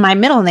then it's my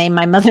middle name.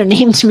 My mother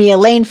named me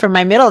Elaine for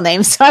my middle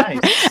name. So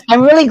Nice.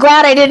 I'm really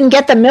glad I didn't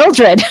get the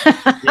Mildred.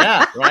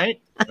 Yeah, right.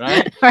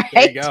 Right.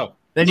 there you go.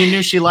 Then you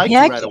knew she liked you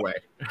right away.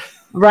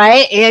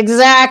 Right.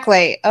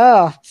 Exactly.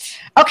 Oh,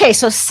 okay.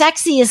 So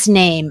sexiest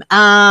name.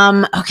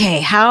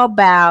 Okay. How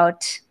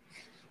about,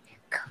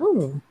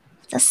 cool.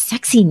 What's a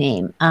sexy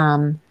name?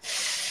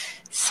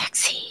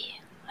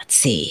 Sexy. Let's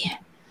see.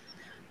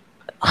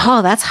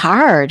 Oh, that's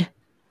hard.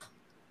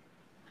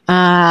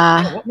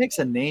 What makes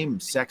a name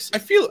sexy? I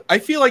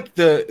feel like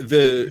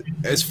the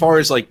as far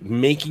as like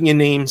making a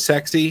name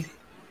sexy,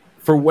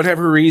 for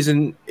whatever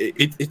reason,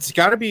 it's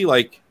got to be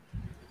like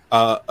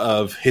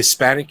of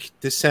Hispanic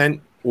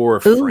descent or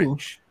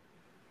French,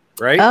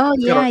 right? Oh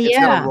It's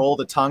yeah. gotta roll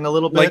the tongue a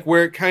little bit. Like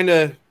where it kind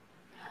of.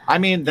 I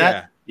mean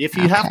that if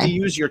you have to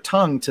use your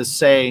tongue to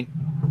say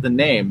the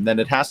name, then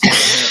it has to be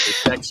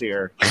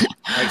sexier.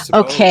 I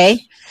suppose. Okay.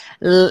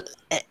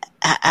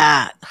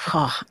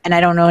 And I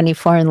don't know any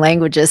foreign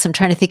languages. I'm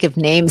trying to think of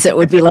names that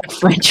would be like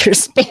French or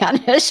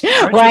Spanish,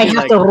 where I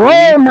have to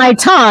roll my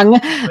tongue,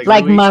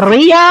 like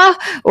Maria,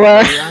 or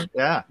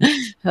yeah,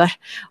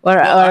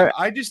 or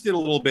I just did a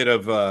little bit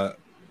of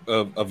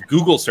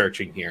Google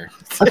searching here,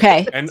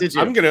 okay. and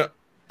I'm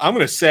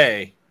gonna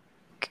say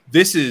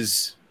this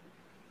is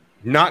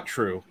not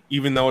true,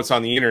 even though it's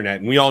on the internet,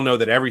 and we all know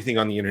that everything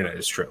on the internet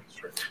is true.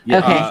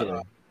 Okay.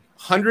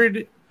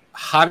 100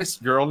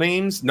 hottest girl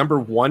names. Number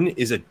 1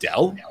 is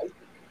Adele.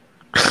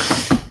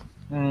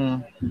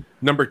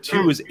 Number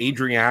 2 is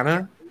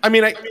Adriana. I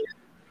mean, I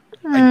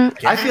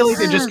feel like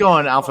they're just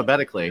going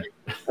alphabetically.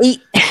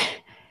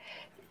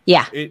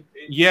 Yeah.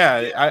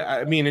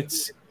 I mean,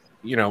 it's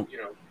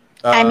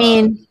I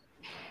mean,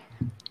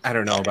 I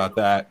don't know about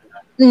that.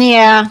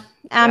 yeah.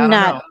 I'm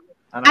not.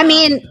 I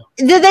mean,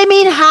 did they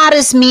mean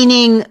hottest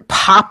meaning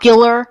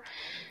popular?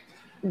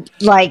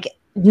 Like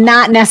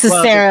not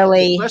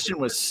necessarily. The question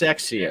was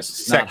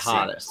sexiest, not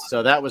hottest.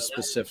 So that was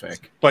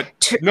specific. But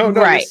no,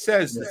 right. It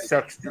says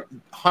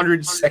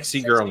 100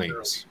 sexy girl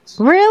names.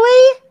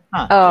 Really?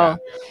 Huh, Oh,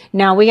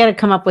 no, we got to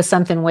come up with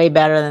something way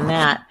better than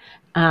that.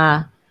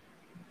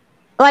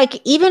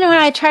 Like even when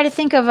I try to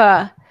think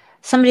of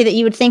somebody that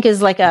you would think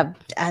is like a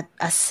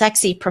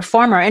sexy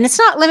performer, and it's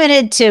not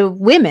limited to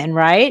women,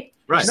 right?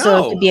 Right.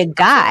 So it could be a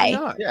guy.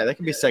 Yeah, that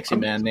could be sexy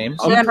man names.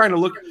 I'm trying to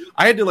look.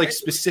 I had to like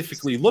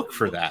specifically look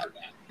for that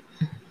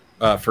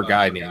for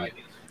guy name.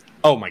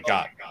 Oh my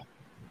god.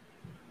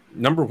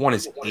 Number 1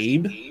 is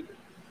Abe.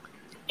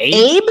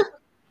 Abe?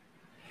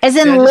 As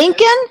in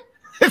Lincoln?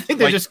 I think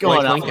they're Like- just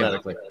going like Lincoln.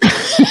 alphabetically.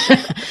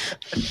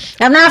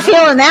 I'm not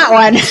feeling that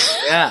one.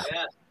 Yeah.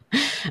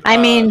 I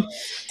mean,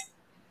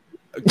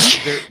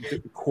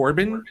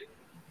 Corbin.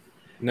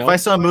 No, If I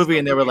saw a movie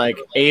and they were like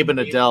Abe and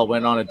Adele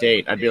went on a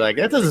date, I'd be like,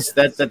 that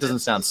doesn't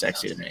sound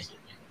sexy to me.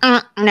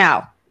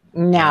 no.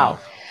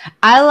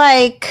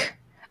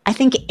 I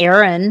think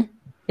Aaron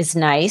is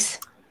nice.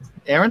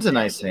 Aaron's a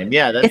nice name.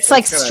 Yeah, It's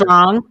like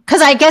strong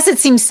because I guess it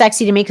seems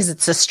sexy to me because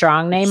it's a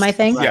strong name. I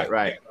think. Right,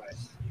 right.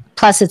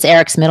 Plus, it's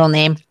Eric's middle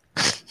name.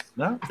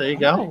 No, there you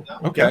go.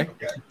 okay.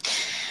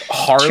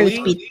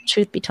 Harley.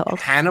 Truth be told,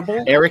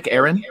 Hannibal. Eric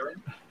Aaron.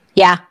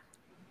 yeah.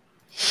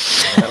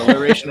 That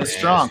alliteration is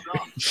strong.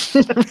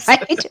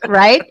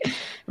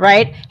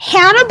 right.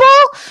 Hannibal.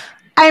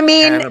 I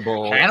mean,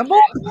 Hannibal.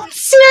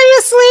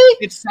 seriously,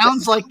 It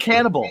sounds like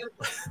cannibal.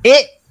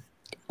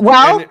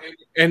 Well,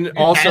 And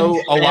also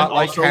a lot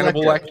like also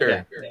Hannibal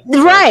Lecter.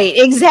 Yeah. right,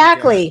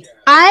 exactly.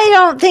 I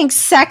don't think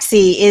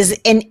sexy is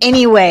in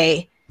any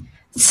way.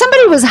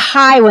 Somebody was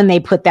high when they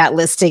put that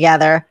list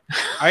together.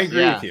 I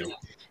agree Yeah. with you.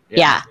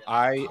 Yeah.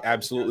 I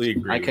absolutely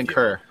agree. I with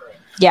concur.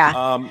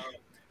 Yeah. You.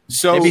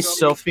 So Maybe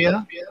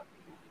Sophia.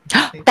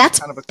 That's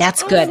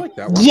I good. like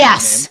that one.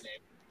 Yes.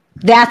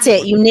 That's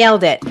it. You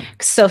nailed it.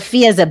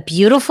 Sophia's a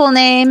beautiful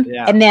name.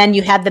 Yeah. And then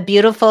you had the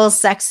beautiful,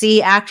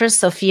 sexy actress,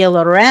 Sophia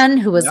Loren,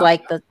 who was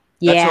like the, That's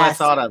what I yes.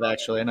 thought of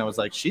actually, and I was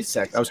like, she's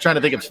sexy. I was trying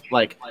to think of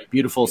like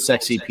beautiful,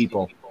 sexy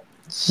people.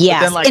 Yes.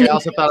 But then like And- I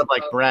also thought of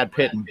like Brad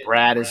Pitt, and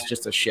Brad is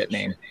just a shit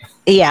name.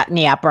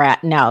 yeah,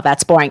 Brad. No,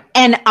 that's boring.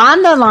 And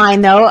on the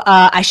line, though,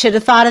 I should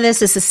have thought of this.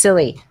 This is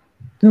silly.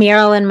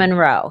 Marilyn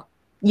Monroe.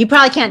 You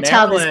probably can't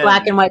tell this Marilyn.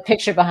 black and white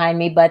picture behind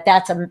me, but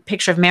that's a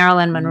picture of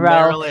Marilyn Monroe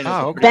Marilyn is Oh,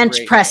 a okay. bench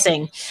great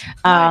pressing. name.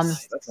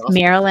 Nice. That's awesome.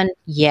 Marilyn,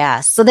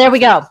 yeah. So there we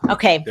go.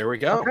 Okay. There we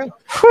go.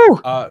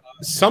 Whew.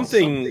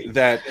 Something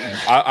that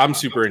I'm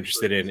super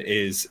interested in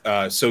is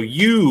so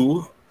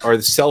you are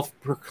the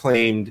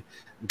self-proclaimed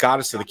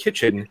goddess of the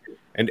kitchen,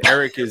 and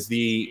Eric is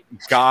the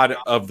god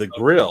of the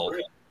grill.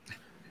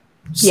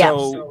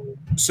 So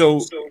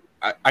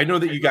I know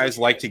that you guys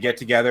like to get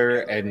together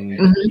and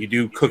you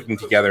do cooking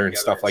together and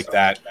stuff like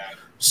that.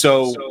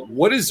 So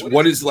what is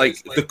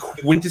like the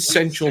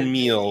quintessential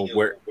meal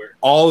where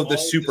all of the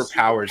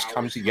superpowers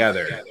come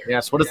together?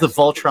 Yes. What is the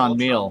Voltron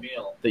meal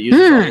that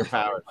uses all your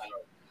powers?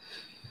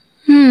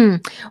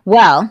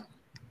 Well,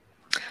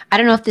 I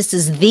don't know if this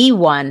is the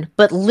one,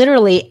 but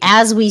literally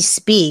as we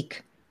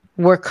speak,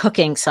 we're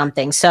cooking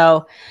something.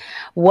 So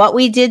what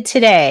we did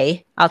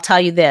today, I'll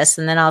tell you this,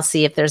 and then I'll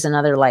see if there's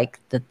another like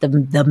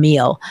the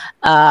meal.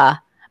 But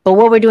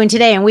what we're doing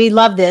today, and we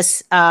love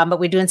this, but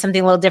we're doing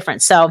something a little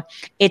different. So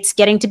it's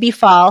getting to be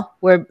fall.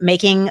 We're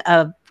making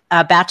a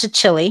batch of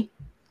chili.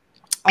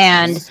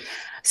 And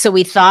so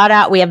we thought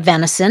out, we have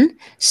venison.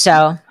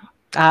 So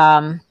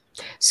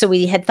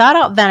we had thought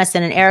out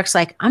venison, and Eric's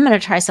like, I'm going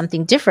to try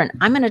something different.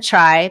 I'm going to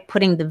try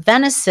putting the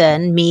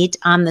venison meat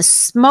on the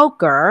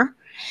smoker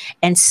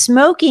and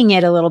smoking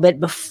it a little bit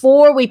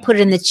before we put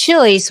it in the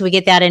chili, so we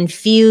get that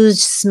infused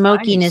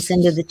smokiness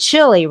into the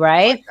chili,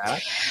 right?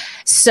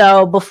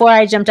 So before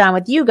I jumped on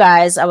with you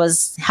guys, I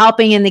was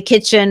helping in the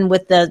kitchen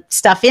with the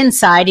stuff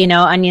inside,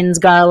 onions,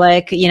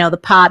 garlic, the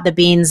pot, the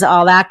beans,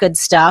 all that good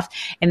stuff.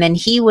 And then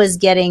he was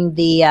getting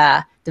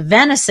the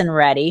venison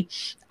ready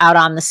out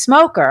on the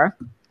smoker.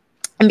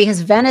 And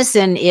because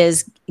venison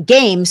is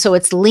game, so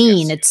it's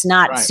lean, it's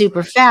not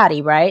super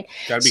fatty, right?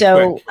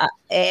 So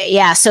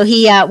so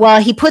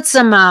he put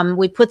some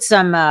we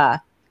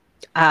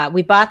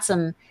bought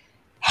some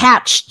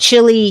Hatch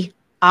chili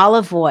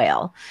olive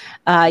oil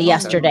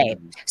yesterday.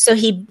 So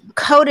he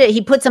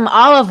put some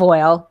olive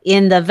oil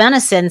in the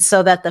venison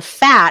so that the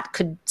fat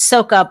could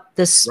soak up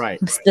the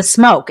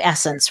smoke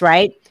essence,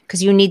 right?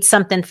 Because you need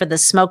something for the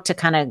smoke to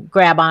kind of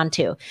grab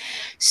onto.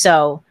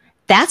 So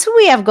that's what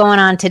we have going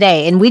on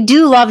today. And we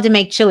do love to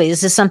make chili.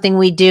 This is something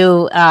we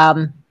do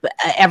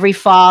every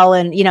fall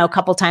and, a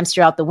couple times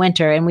throughout the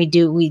winter. And we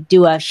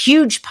do a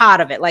huge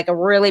pot of it, like a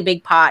really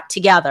big pot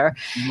together.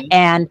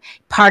 And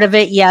part of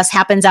it, yes,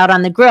 happens out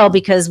on the grill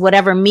because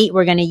whatever meat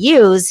we're going to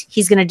use,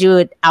 he's going to do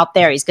it out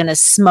there. He's going to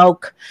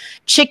smoke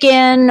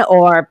chicken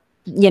or,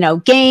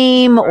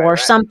 game or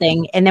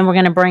something. And then we're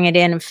going to bring it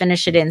in and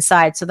finish it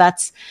inside. So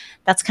that's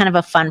kind of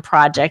a fun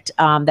project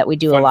that we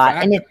do a lot.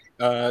 Fact, and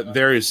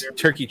there is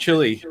turkey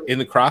chili in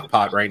the crock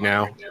pot right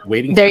now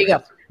waiting. There you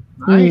go.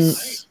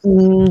 Nice.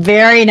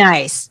 Very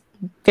nice.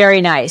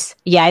 Very nice.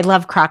 Yeah, I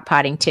love crock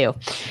potting too.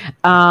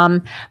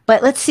 But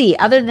let's see.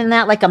 Other than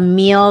that, like a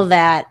meal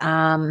that,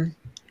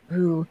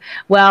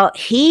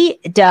 he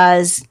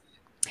does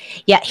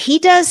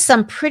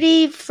some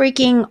pretty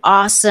freaking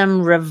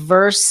awesome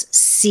reverse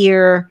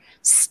sear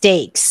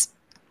steaks.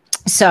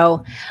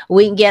 So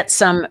we can get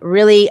some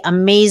really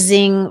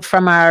amazing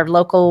from our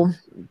local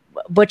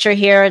butcher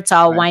here. It's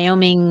all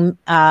Wyoming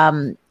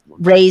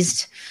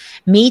raised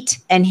meat,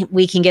 and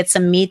we can get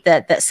some meat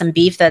that some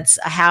beef that's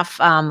a half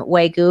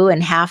Wagyu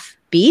and half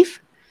beef.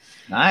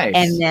 Nice.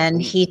 And then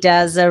he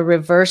does a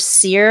reverse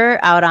sear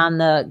out on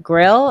the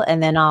grill,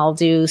 and then I'll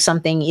do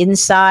something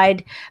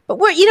inside. But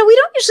we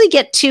don't usually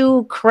get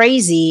too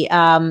crazy.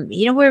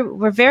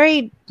 We're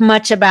very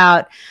much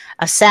about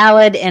a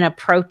salad and a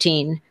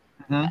protein.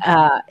 We don't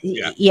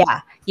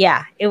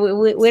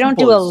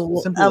do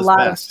a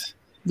lot of.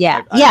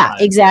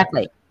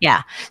 Exactly.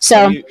 Yeah.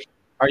 So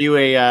are you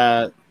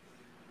a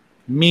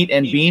meat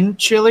and bean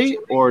chili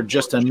or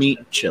just a meat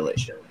chili?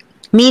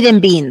 Meat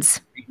and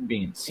beans.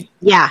 Beans.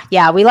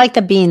 Yeah, we like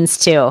the beans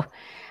too.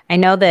 I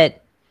know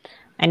that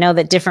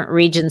different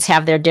regions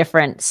have their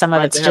different. Some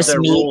of it's just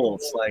meat.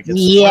 Rules. Like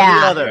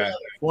it's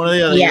one or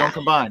the other. You don't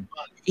combine.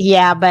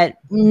 Yeah, but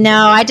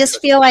no, I just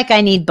feel like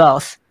I need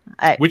both.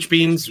 Which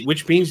beans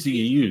do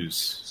you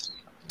use?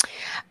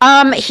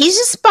 He's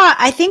just bought.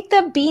 I think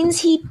the beans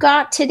he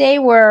got today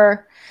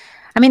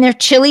they're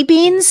chili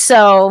beans.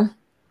 So.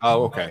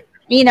 Oh, okay.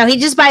 He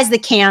just buys the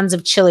cans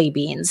of chili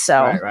beans.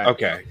 So. Right.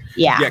 Okay.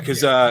 Yeah. Yeah,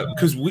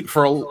 because we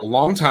for a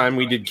long time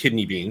we did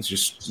kidney beans,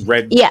 just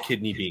red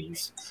kidney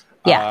beans.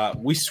 Yeah.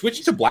 We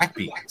switched to black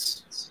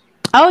beans.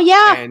 Oh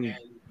yeah. And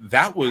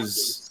that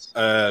was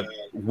a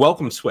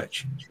welcome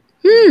switch.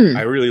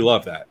 I really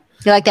love that.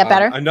 You like that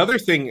better? Another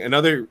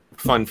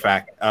fun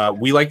fact.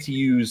 We like to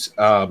use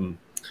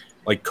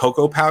like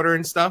cocoa powder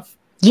and stuff.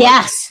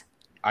 Yes.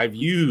 I've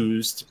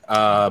used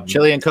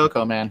chili and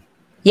cocoa, man.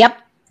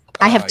 Yep.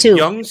 I have two.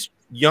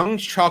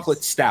 Young's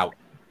chocolate stout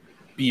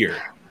beer.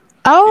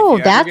 Oh,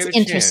 that's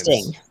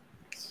interesting.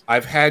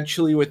 I've had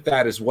chili with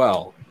that as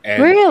well.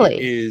 And really?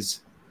 It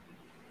is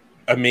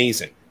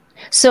amazing.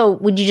 So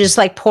would you just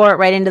like pour it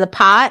right into the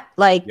pot?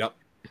 Like, Yep,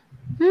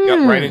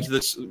 right into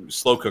the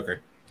slow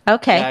cooker.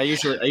 Okay. Yeah,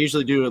 I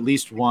usually do at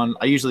least one.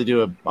 I usually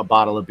do a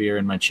bottle of beer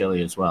in my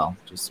chili as well.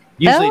 Just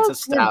usually it's a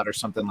stout or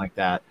something like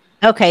that.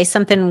 Okay,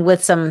 something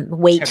with some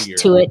weight Heavier.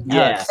 to it.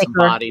 Yeah, some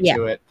body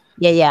to it.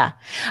 Yeah.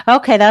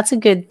 Okay,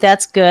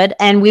 that's good.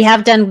 And we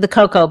have done the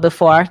cocoa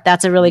before.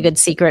 That's a really good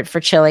secret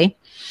for chili.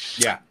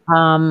 Yeah.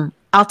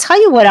 I'll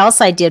tell you what else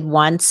I did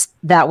once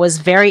that was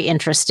very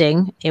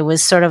interesting. It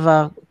was sort of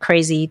a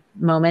crazy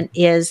moment.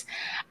 Is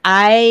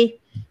I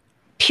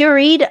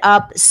pureed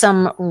up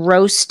some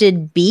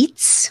roasted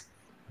beets.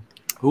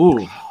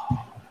 Ooh.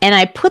 And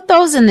I put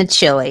those in the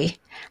chili.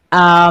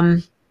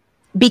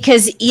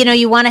 Because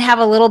you want to have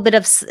a little bit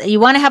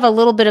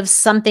of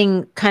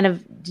something kind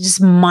of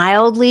just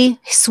mildly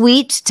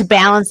sweet to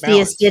balance the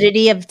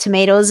acidity of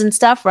tomatoes and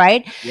stuff,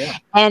 right? Yeah.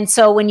 And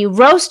so when you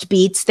roast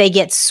beets, they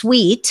get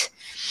sweet,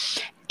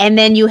 and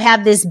then you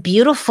have this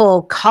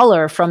beautiful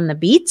color from the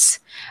beets.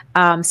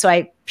 So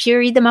I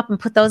pureed them up and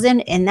put those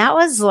in, and that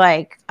was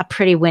like a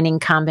pretty winning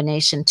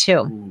combination too.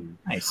 Ooh,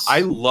 nice.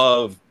 I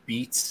love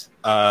beets.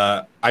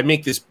 I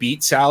make this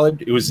beet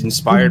salad. It was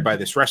inspired by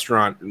this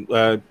restaurant,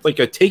 like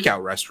a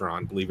takeout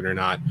restaurant, believe it or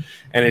not.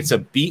 And it's a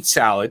beet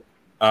salad.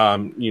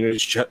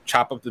 Just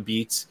chop up the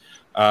beets,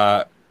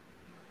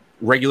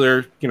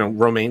 regular,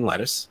 romaine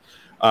lettuce,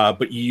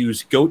 but you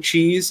use goat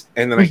cheese,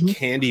 and then I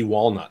candy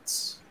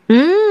walnuts.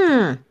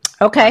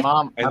 Okay.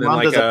 My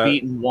mom does a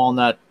beet and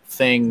walnut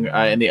thing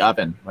in the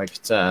oven. Like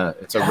it's a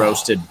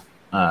roasted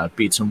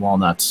beets and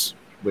walnuts.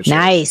 Which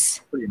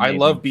nice. I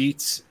love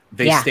beets.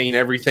 They stain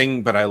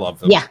everything, but I love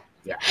them. Yeah.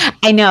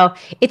 I know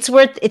it's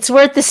worth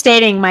the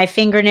staining. My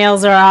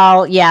fingernails are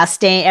all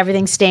stained,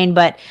 everything's stained,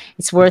 but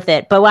it's worth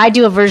it. But I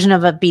do a version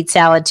of a beet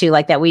salad too,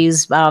 like that. We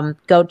use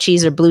goat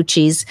cheese or blue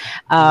cheese,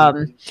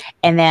 and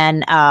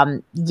then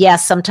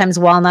sometimes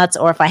walnuts,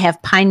 or if I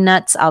have pine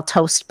nuts, I'll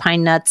toast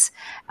pine nuts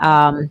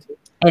and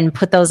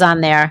put those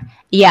on there.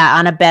 Yeah,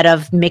 on a bed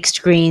of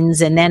mixed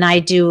greens, and then I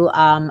do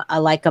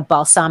a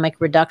balsamic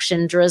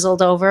reduction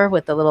drizzled over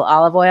with a little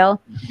olive oil.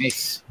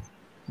 Nice.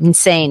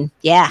 Insane.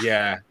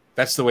 Yeah,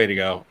 that's the way to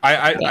go.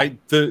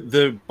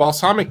 The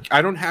balsamic,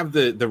 I don't have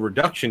the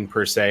reduction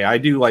per se. I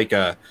do like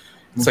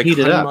it's like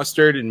honey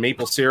mustard and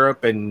maple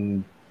syrup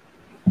and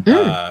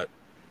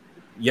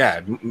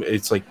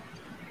it's like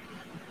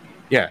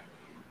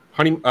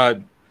honey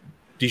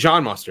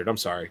Dijon mustard. I'm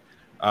sorry,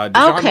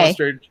 Dijon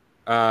mustard,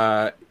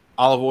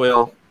 olive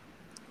oil,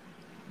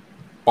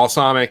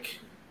 balsamic,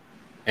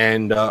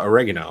 and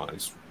oregano.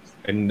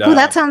 And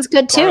that sounds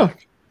good too.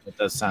 It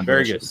does sound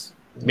very delicious. good.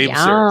 Maple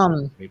Yum.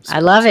 syrup. Maple syrup. I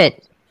love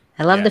it.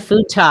 I love the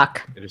food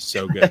talk. It is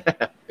so good.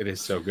 It is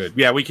so good.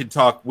 Yeah, we could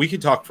talk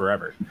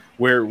forever.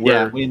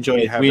 We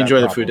enjoy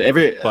the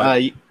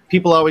food.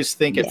 People always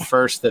think at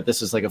first that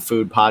this is like a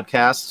food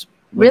podcast.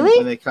 When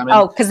they come in.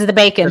 Oh, because of the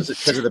bacon.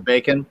 Because of the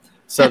bacon.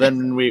 So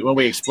then when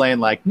we explain,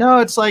 like, no,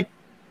 it's like,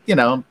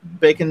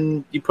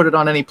 bacon. You put it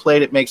on any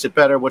plate, it makes it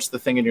better. What's the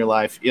thing in your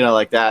life?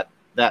 Like that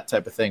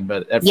type of thing.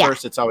 But at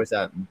first it's always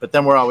that. But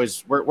then we're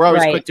always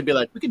quick to be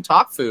like, we can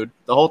talk food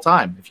the whole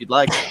time if you'd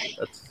like.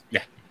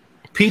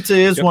 Pizza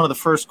is one of the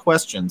first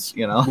questions,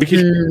 We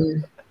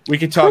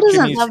could talk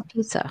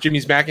pizza?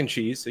 Jimmy's mac and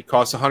cheese. It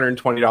costs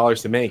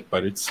 $120 to make,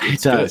 but it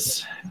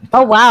does.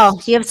 Oh wow,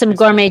 you have some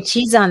gourmet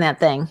cheese on that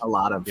thing. A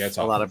lot of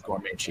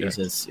gourmet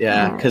cheeses.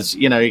 Yeah, because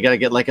you got to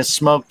get like a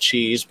smoked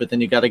cheese, but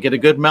then you got to get a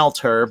good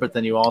melter, but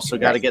then you also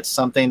got to get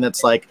something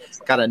that's like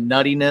got a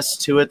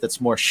nuttiness to it that's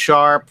more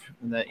sharp.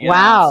 And that,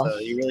 so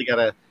you really got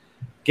to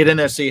get in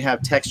there so you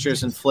have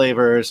textures and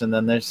flavors, and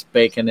then there's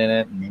bacon in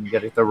it, and then you got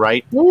to get the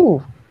right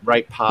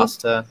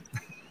pasta.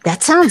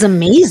 That sounds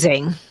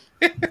amazing.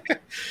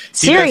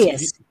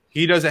 Serious.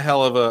 He does a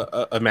hell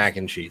of a mac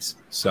and cheese.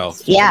 So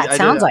it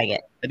sounds like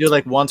it. I do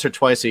like once or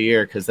twice a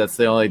year because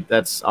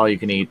that's all you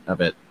can eat of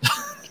it.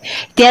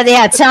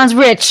 Yeah, it sounds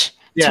rich.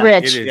 It's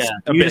rich. It is.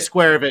 You eat a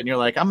square of it and you're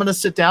like, I'm going to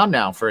sit down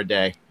now for a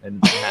day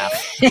and a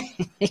half.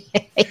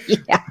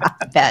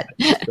 I bet.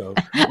 So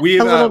a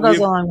little goes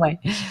a long way.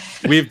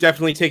 We've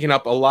definitely taken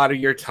up a lot of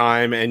your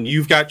time, and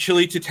you've got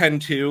chili to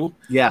tend to.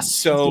 Yes.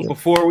 So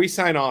before we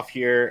sign off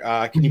here,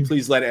 can you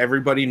please let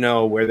everybody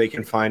know where they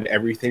can find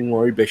everything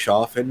Lori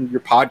Bischoff and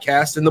your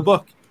podcast and the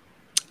book?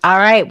 All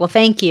right. Well,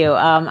 thank you.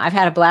 I've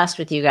had a blast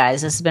with you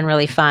guys. This has been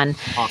really fun.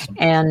 Awesome.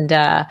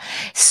 And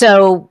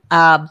so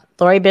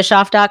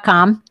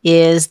LoriBischoff.com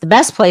is the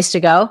best place to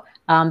go.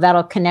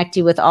 That'll connect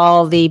you with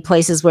all the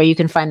places where you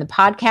can find the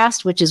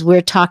podcast, which is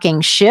We're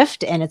Talking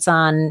Shift, and it's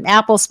on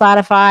Apple,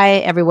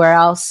 Spotify, everywhere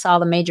else, all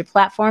the major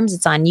platforms.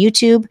 It's on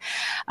YouTube.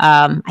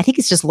 I think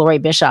it's just Lori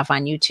Bischoff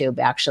on YouTube,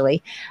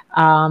 actually.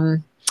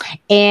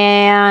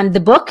 And the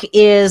book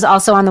is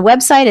also on the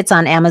website. It's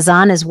on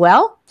Amazon as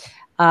well.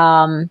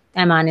 I'm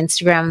on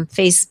Instagram,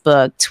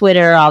 Facebook,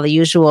 Twitter, all the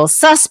usual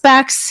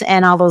suspects,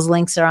 and all those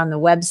links are on the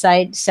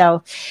website.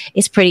 So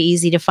it's pretty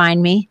easy to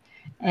find me.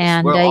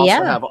 And we'll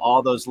also have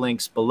all those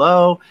links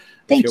below.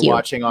 Thank if you're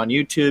watching on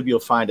YouTube,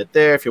 you'll find it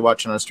there. If you're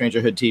watching on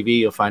Strangerhood TV,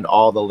 you'll find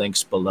all the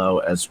links below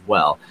as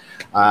well.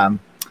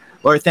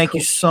 Lori, thank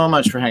you so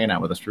much for hanging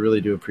out with us. We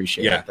really do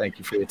appreciate it. Thank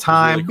you for your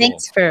time. Really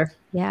cool.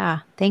 Yeah.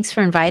 Thanks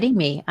for inviting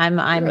me. I'm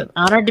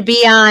honored to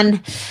be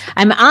on.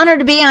 I'm honored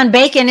to be on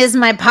Bacon Is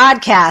My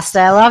Podcast.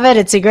 I love it.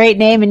 It's a great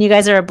name, and you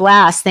guys are a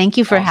blast. Thank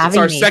you for having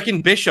me. It's our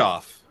second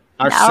Bischoff.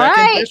 Our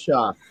second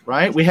Bischoff,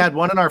 right? We had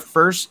one in our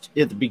first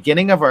at the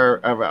beginning of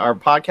our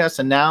podcast,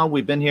 and now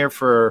we've been here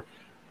for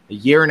a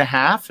year and a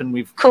half, and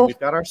we've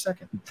got our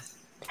second.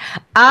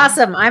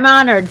 Awesome. I'm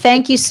honored.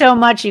 Thank you so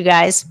much, you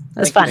guys. It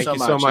was fun. Thank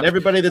you so much. And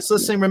everybody that's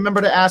listening,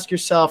 remember to ask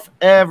yourself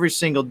every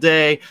single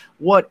day,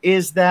 what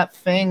is that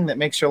thing that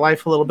makes your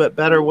life a little bit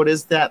better? What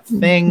is that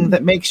thing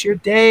that makes your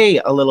day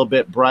a little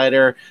bit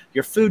brighter?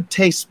 Your food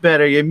tastes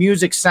better. Your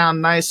music sounds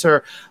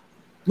nicer.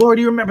 Laura,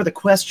 do you remember the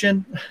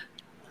question?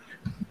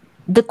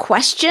 The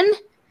question?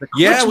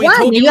 Yeah, we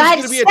told you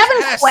had 7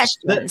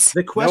 questions.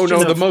 The question.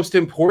 No, the most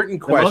important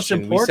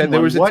question. We said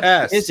there was a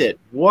test. What is it?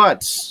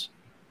 What's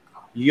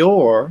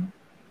your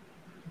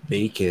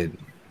bacon?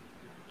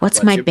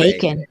 What's my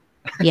bacon?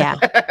 Yeah.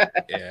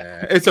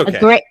 Yeah, it's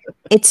okay.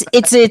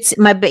 It's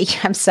my bacon.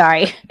 I'm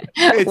sorry.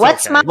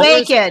 What's my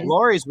bacon?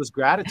 Lori's was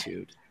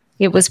gratitude.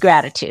 It was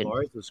gratitude.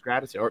 Lori's was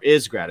gratitude, or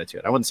is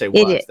gratitude. I wouldn't say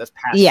was. That's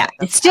past. Yeah,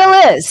 it still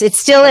is. It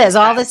still is.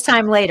 All this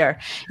time later,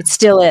 it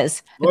still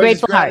is. A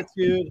grateful heart.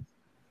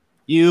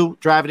 You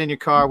driving in your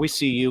car, we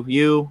see you.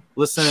 You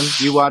listening,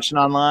 you watching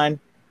online.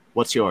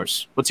 What's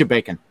yours? What's your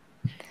bacon?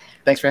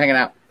 Thanks for hanging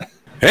out. And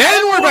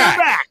we're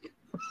back.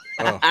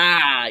 Oh.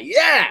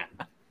 Yeah.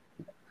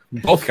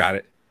 Both got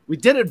it. We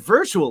did it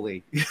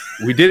virtually.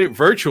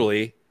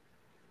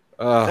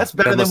 That's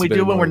better than we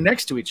do when we're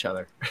next to each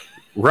other.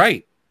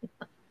 Right.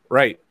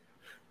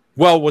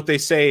 Well, what they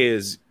say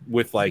is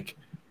with like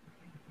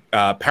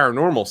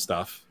paranormal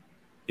stuff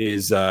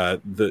is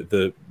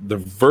the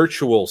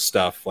virtual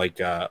stuff like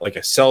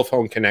a cell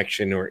phone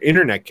connection or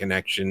internet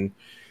connection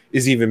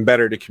is even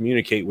better to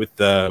communicate with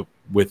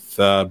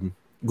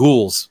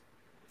ghouls.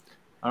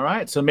 All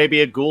right, so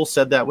maybe a ghoul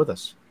said that with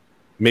us.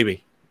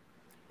 Maybe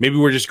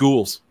we're just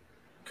ghouls.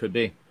 Could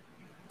be.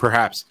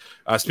 Perhaps.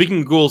 Speaking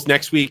of ghouls,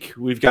 next week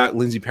we've got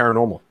Lindsay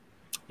Paranormal.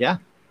 Yeah,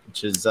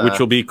 which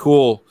will be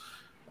cool. Which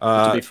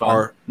will be fun.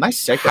 Our nice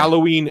segue.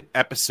 Halloween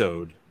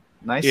episode,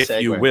 nice if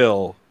segue. you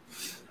will.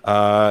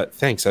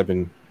 Thanks. I've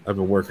been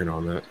working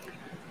on that.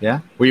 Yeah.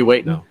 Were you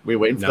waiting? No. Were you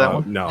waiting for that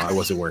one? No, I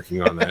wasn't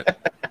working on that.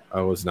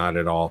 I was not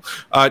at all.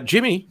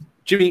 Jimmy.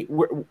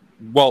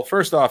 Well,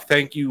 first off,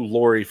 thank you,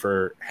 Lori,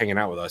 for hanging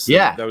out with us.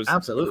 Yeah, that was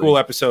absolutely a cool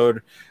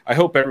episode. I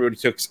hope everybody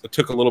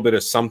took a little bit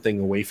of something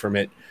away from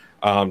it.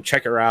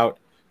 Check her out.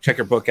 Check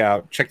her book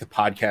out. Check the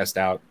podcast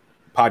out.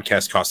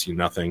 Podcast costs you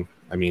nothing.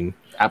 I mean,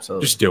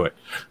 absolutely, just do it.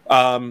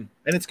 And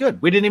it's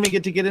good. We didn't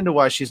even get into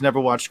why she's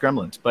never watched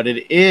Gremlins, but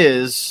it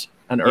is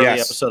an early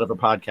episode of her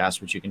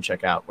podcast, which you can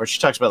check out, where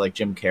she talks about like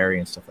Jim Carrey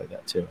and stuff like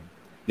that too.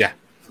 Yeah.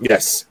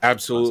 Yes,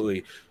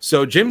 absolutely.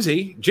 So,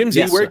 Jimsy,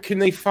 yes, where can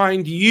they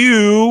find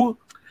you?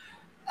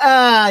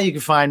 You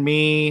can find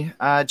me,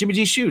 Jimmy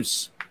G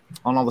Shoes,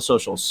 on all the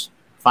socials.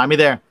 Find me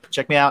there.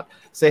 Check me out.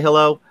 Say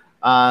hello.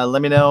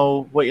 Let me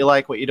know what you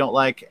like, what you don't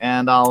like,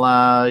 and I'll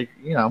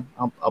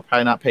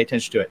probably not pay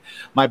attention to it.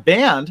 My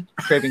band,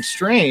 Craving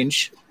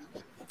Strange,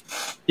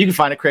 you can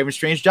find at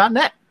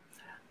cravenstrange.net.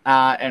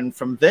 And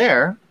from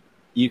there,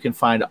 you can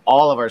find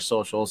all of our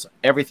socials,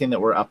 everything that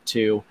we're up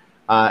to,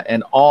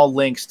 and all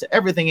links to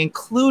everything,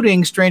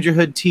 including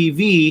Strangerhood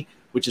TV,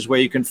 which is where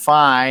you can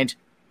find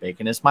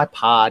Bacon Is My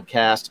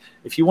Podcast.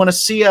 If you want to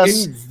see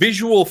us in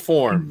visual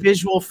form,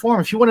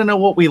 if you want to know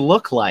what we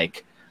look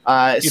like,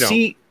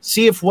 see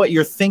if what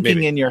you're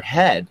thinking in your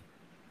head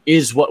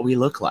is what we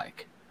look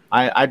like.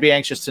 I'd be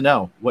anxious to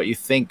know what you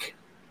think,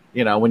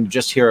 when you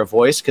just hear a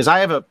voice, because I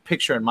have a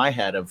picture in my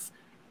head of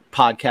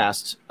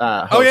podcast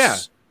hosts. Oh, yeah.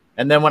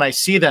 And then when I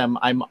see them,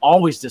 I'm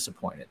always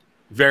disappointed.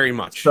 Very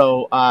much.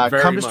 So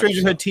come to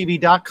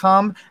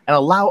strangerhoodtv.com and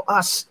allow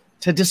us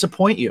to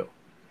disappoint you.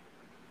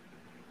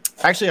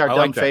 Actually, our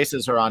dumb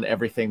faces are on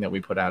everything that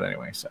we put out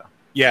anyway. So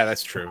yeah,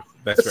 that's true.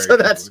 That's very true.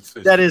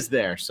 That is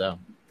there. So,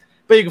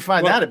 but you can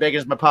find that at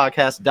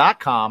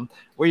baconismypodcast.com,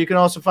 where you can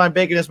also find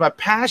Bacon Is My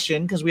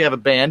Passion, because we have a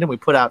band and we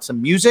put out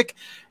some music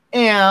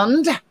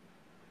and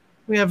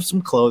we have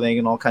some clothing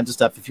and all kinds of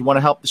stuff. If you want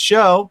to help the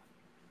show,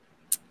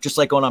 just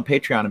like going on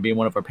Patreon and being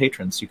one of our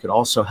patrons, you could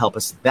also help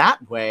us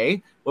that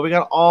way. But we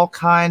got all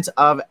kinds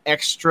of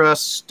extra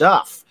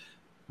stuff.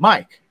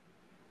 Mike,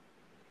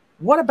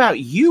 what about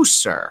you,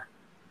 sir?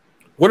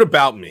 What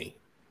about me?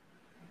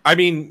 I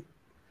mean,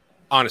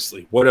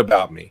 honestly, what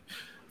about me?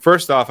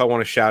 First off, I want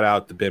to shout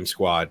out the BIM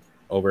Squad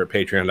over at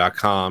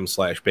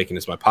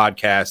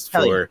patreon.com/baconismypodcast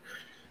for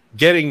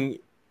getting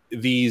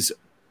these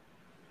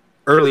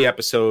early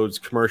episodes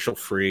commercial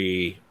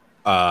free,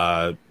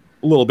 a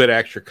little bit of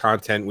extra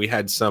content. We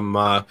had some,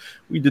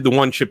 we did the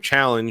one chip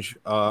challenge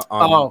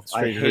on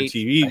Strangerhood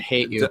TV. I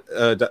hate you.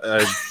 A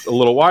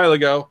little while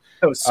ago.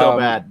 That was so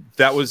bad.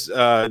 That was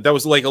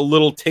like a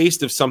little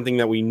taste of something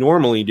that we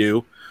normally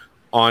do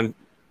on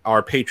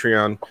our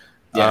Patreon.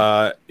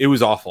 Yeah. It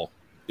was awful.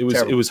 It was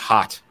terrible. It was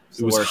hot.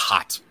 It was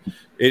hot.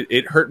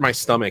 It hurt my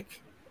stomach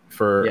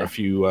for a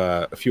few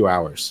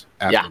hours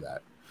after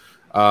that.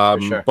 For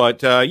sure.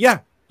 But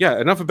yeah,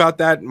 enough about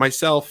that.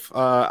 Myself,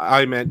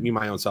 I met me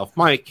my own self,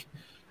 Mike.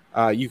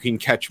 You can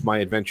catch my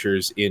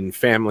adventures in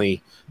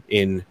family,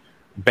 in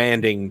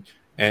banding,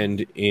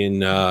 and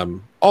in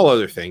all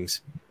other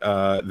things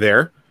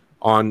there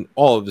on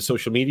all of the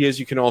social medias.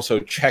 You can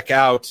also check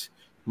out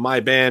my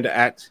band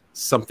at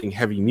Something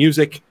Heavy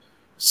Music.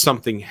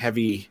 Something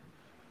Heavy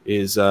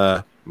is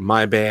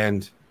my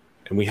band,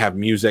 and we have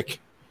music,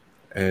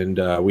 and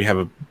we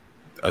have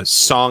a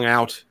song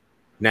out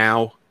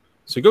now.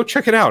 So go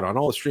check it out on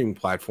all the streaming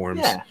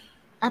platforms. Yeah,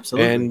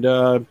 absolutely.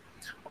 And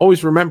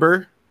always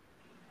remember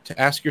to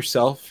ask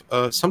yourself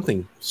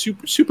something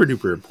super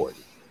duper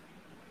important.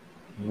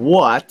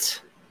 What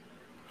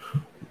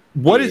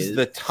is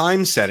the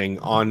time setting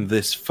on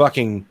this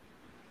fucking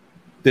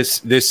this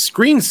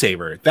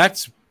screensaver?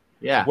 That's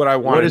what I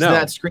want to know.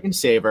 What is that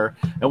screensaver?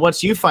 And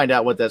once you find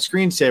out what that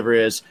screensaver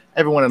is,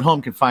 everyone at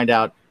home can find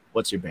out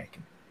what's your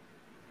banking.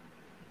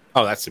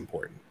 Oh, that's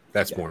important.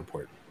 That's more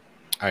important.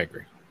 I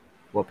agree.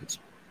 Well, peace.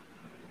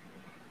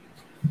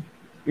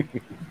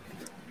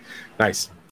 Nice.